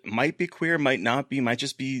girls that might be queer, might not be, might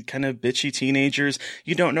just be kind of bitchy teenagers.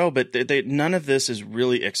 You don't know, but none of this is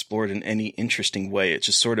really explored in any interesting way. It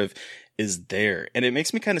just sort of is there. And it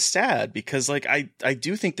makes me kind of sad because like I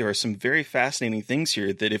do think there are some very fascinating things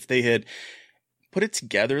here that if they had put it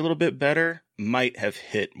together a little bit better, might have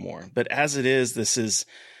hit more. But as it is, this is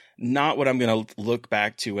not what I'm going to look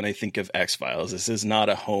back to when I think of X-Files. This is not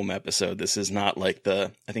a home episode. This is not like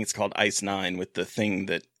I think it's called Ice 9 with the thing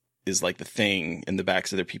that is like the thing in the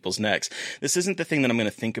backs of their people's necks. This isn't the thing that I'm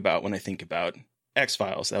going to think about when I think about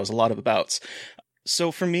X-Files. That was a lot of abouts.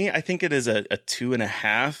 So for me, I think it is a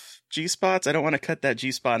 2.5 G-spots. I don't want to cut that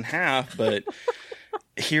G-spot in half, but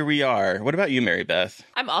here we are. What about you, Mary Beth?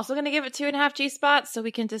 I'm also going to give it 2.5 G-spots, so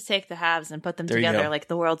we can just take the halves and put them together like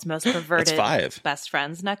the world's most perverted best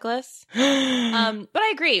friends necklace. But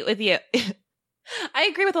I agree with you. I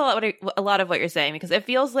agree with a lot of what you're saying, because it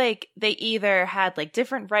feels like they either had like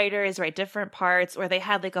different writers write different parts, or they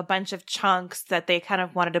had like a bunch of chunks that they kind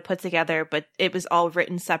of wanted to put together, but it was all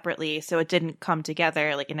written separately, so it didn't come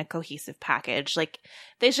together like in a cohesive package. Like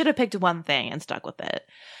they should have picked one thing and stuck with it.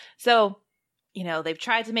 So, they've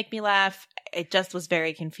tried to make me laugh. I just was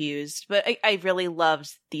very confused, but I really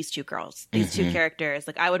loved these two girls, these two characters.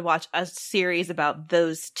 Like I would watch a series about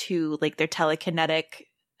those two, like their telekinetic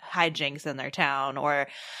hijinks in their town, or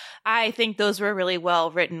I think those were really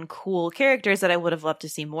well written, cool characters that I would have loved to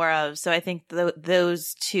see more of. So I think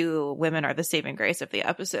those two women are the saving grace of the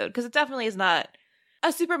episode, because it definitely is not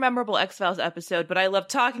a super memorable X-Files episode, but I love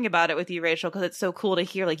talking about it with you, Rachel, because it's so cool to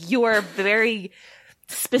hear like your very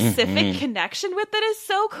specific connection with it is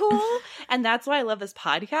so cool, and that's why I love this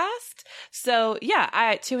podcast. So yeah,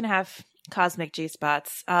 2.5 cosmic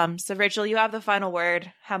G-spots. So Rachel, you have the final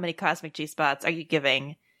word. How many cosmic G-spots are you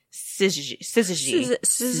giving Syzygy?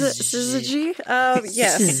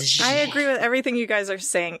 Yes, I agree with everything you guys are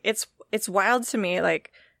saying. It's wild to me.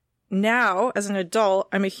 Like now, as an adult,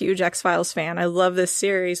 I'm a huge X-Files fan. I love this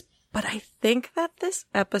series, but I think that this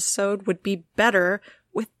episode would be better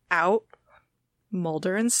without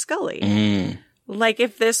Mulder and Scully. Like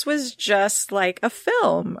if this was just like a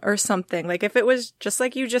film or something, like if it was just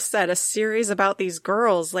like you just said, a series about these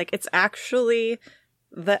girls, like it's actually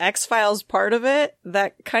the X-Files part of it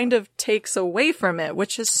that kind of takes away from it,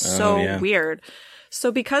 which is so weird.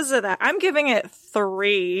 So because of that, I'm giving it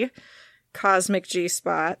 3 cosmic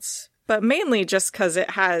G-spots, but mainly just because it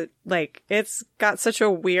had like, it's got such a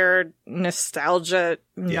weird nostalgia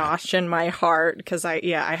notch in my heart, because I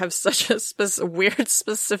have such a weird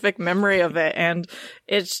specific memory of it. And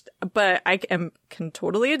but I can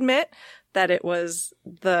totally admit that it was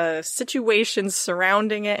the situations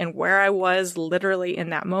surrounding it and where I was literally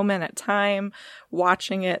in that moment at time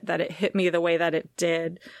watching it, that it hit me the way that it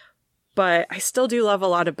did. But I still do love a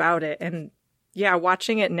lot about it. And yeah,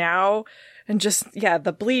 watching it now and just,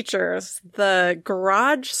 the bleachers, the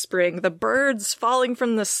garage spring, the birds falling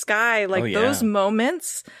from the sky, like those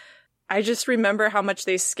moments, I just remember how much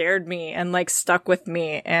they scared me and like stuck with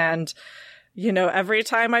me. And every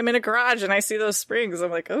time I'm in a garage and I see those springs,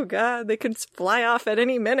 I'm like, oh God, they could fly off at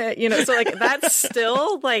any minute, so like that's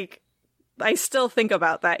still like, I still think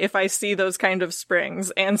about that if I see those kind of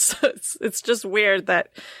springs. And so it's just weird that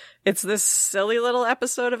it's this silly little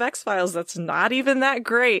episode of X-Files that's not even that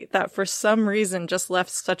great that for some reason just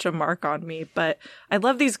left such a mark on me. But I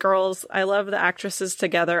love these girls. I love the actresses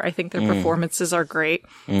together. I think their performances are great.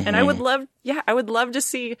 And I would love to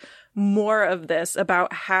see more of this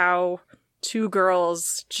about how two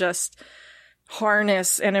girls just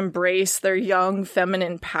harness and embrace their young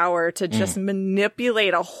feminine power to just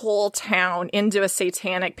manipulate a whole town into a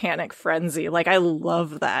satanic panic frenzy. Like, I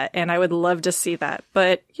love that, and I would love to see that.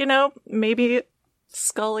 But, you know, maybe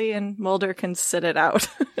Scully and Mulder can sit it out.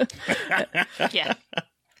 Yeah.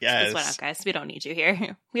 Yes. This one out, guys. We don't need you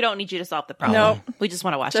here. We don't need you to solve the problem. No. We just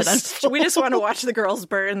want to watch it. We just want to watch the girls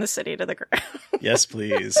burn the city to the ground. Yes,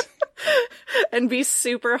 please. And be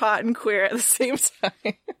super hot and queer at the same time.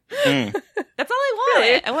 That's all I want.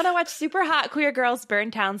 Really? I want to watch super hot queer girls burn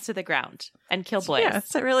towns to the ground and kill boys. Yeah,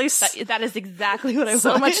 it's really that is exactly what I want.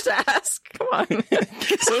 So much to ask. Come on.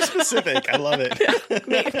 So specific. I love it.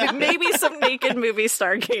 Maybe some naked movie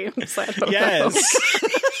star games. I don't know.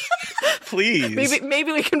 Please.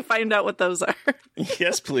 Maybe we can find out what those are.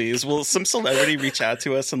 Yes, please. Will some celebrity reach out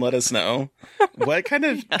to us and let us know? What kind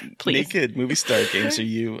of naked movie star games are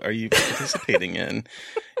you participating in?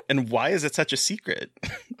 And why is it such a secret?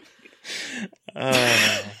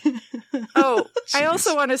 I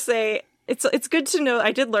also want to say it's good to know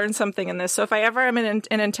I did learn something in this. So if I ever am in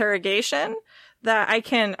an interrogation, that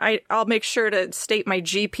I'll make sure to state my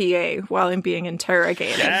GPA while I'm being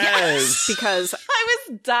interrogated. Yes. Because I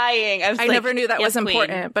was dying. I never knew that was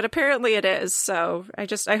important, but apparently it is. So I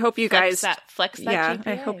hope you guys flex that yeah, GPA.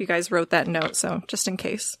 I hope you guys wrote that note. So just in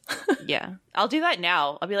case. Yeah. I'll do that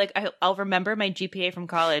now. I'll be like, I'll remember my GPA from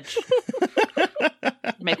college.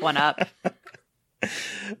 Make one up.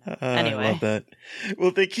 Anyway. I love that.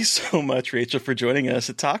 Well, thank you so much, Rachel, for joining us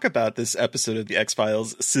to talk about this episode of the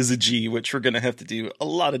X-Files, Syzygy, which we're going to have to do a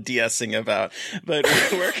lot of de-essing about. But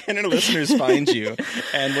where can our listeners find you?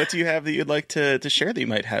 And what do you have that you'd like to share that you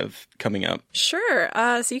might have coming up? Sure.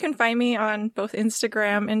 So you can find me on both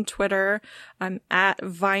Instagram and Twitter. I'm at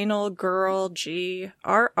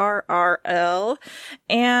VinylGirlGRRRL.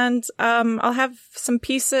 And I'll have some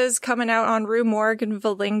pieces coming out on Rue Morgue and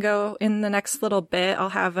Valingo in the next little bit. I'll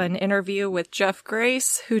have an interview with Jeff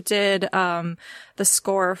Grace, who did the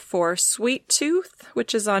score for Sweet Tooth,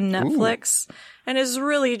 which is on Netflix. Ooh. And is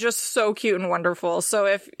really just so cute and wonderful. So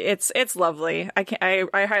if it's lovely.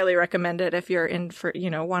 I highly recommend it if you're in for,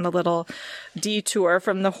 want a little detour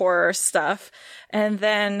from the horror stuff. And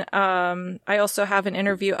then I also have an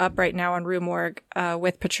interview up right now on Rue Morgue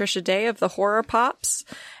with Patricia Day of the Horror Pops.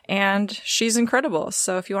 And she's incredible.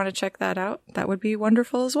 So if you want to check that out, that would be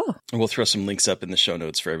wonderful as well. And we'll throw some links up in the show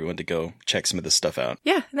notes for everyone to go check some of this stuff out.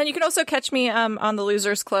 Yeah. And then you can also catch me on the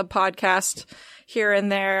Losers Club podcast here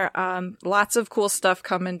and there. Lots of cool stuff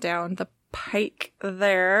coming down the pike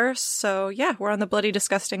there. So yeah, we're on the Bloody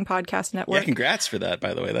Disgusting Podcast Network. Yeah, congrats for that,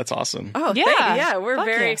 by the way. That's awesome. Oh, yeah. We're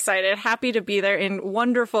very excited. Happy to be there in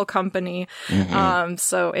wonderful company. Mm-hmm.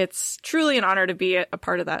 So it's truly an honor to be a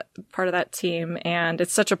part of that team, and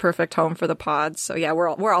it's such a perfect home for the pod. So yeah,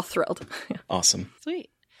 we're all thrilled. Awesome.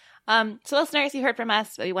 Sweet. So listeners, you heard from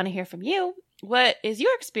us, but we want to hear from you. What is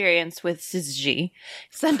your experience with Syzygy?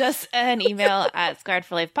 Send us an email at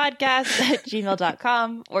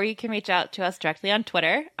scarredforlifepodcast@gmail.com, or you can reach out to us directly on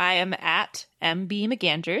Twitter. I am at MB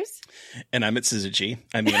McAndrews. And I'm at Syzygy.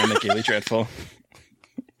 I'm Gaily Dreadful.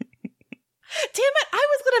 Damn it, I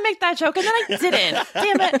was going to make that joke and then I didn't.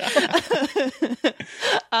 Damn it.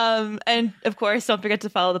 And of course, don't forget to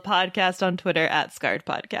follow the podcast on Twitter at Scarred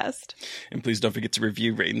Podcast. And please don't forget to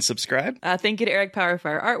review, rate, and subscribe. Thank you to Eric Power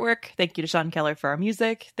for our artwork. Thank you to Sean Keller for our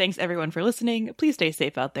music. Thanks everyone for listening. Please stay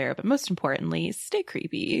safe out there, but most importantly, stay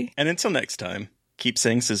creepy. And until next time, keep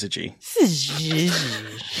saying Syzygy. Syzygy.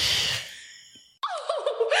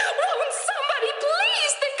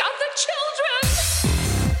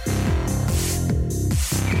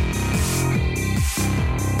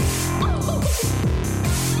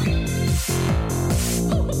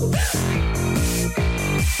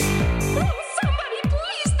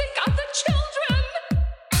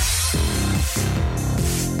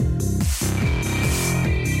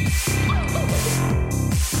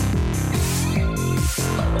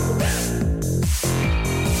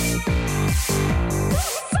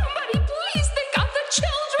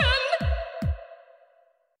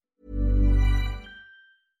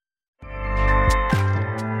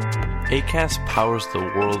 Acast powers the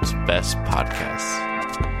world's best podcasts.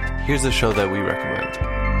 Here's a show that we recommend.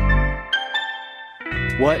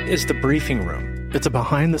 What is The Briefing Room? It's a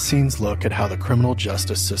behind-the-scenes look at how the criminal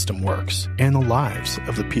justice system works and the lives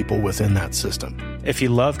of the people within that system. If you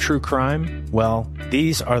love true crime, well,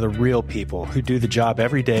 these are the real people who do the job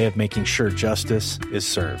every day of making sure justice is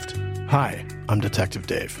served. Hi, I'm Detective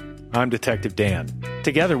Dave. I'm Detective Dan.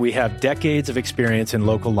 Together, we have decades of experience in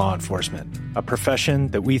local law enforcement, a profession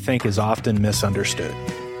that we think is often misunderstood.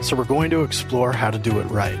 So we're going to explore how to do it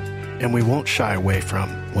right, and we won't shy away from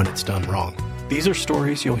when it's done wrong. These are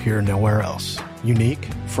stories you'll hear nowhere else. Unique,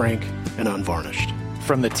 frank, and unvarnished.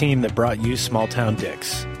 From the team that brought you Small Town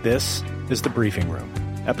Dicks, this is The Briefing Room.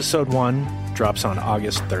 Episode 1 drops on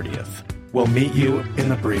August 30th. We'll meet you in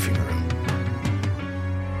the briefing room.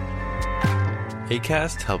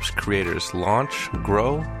 Acast helps creators launch,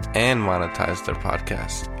 grow, and monetize their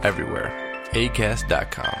podcasts everywhere.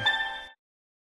 Acast.com.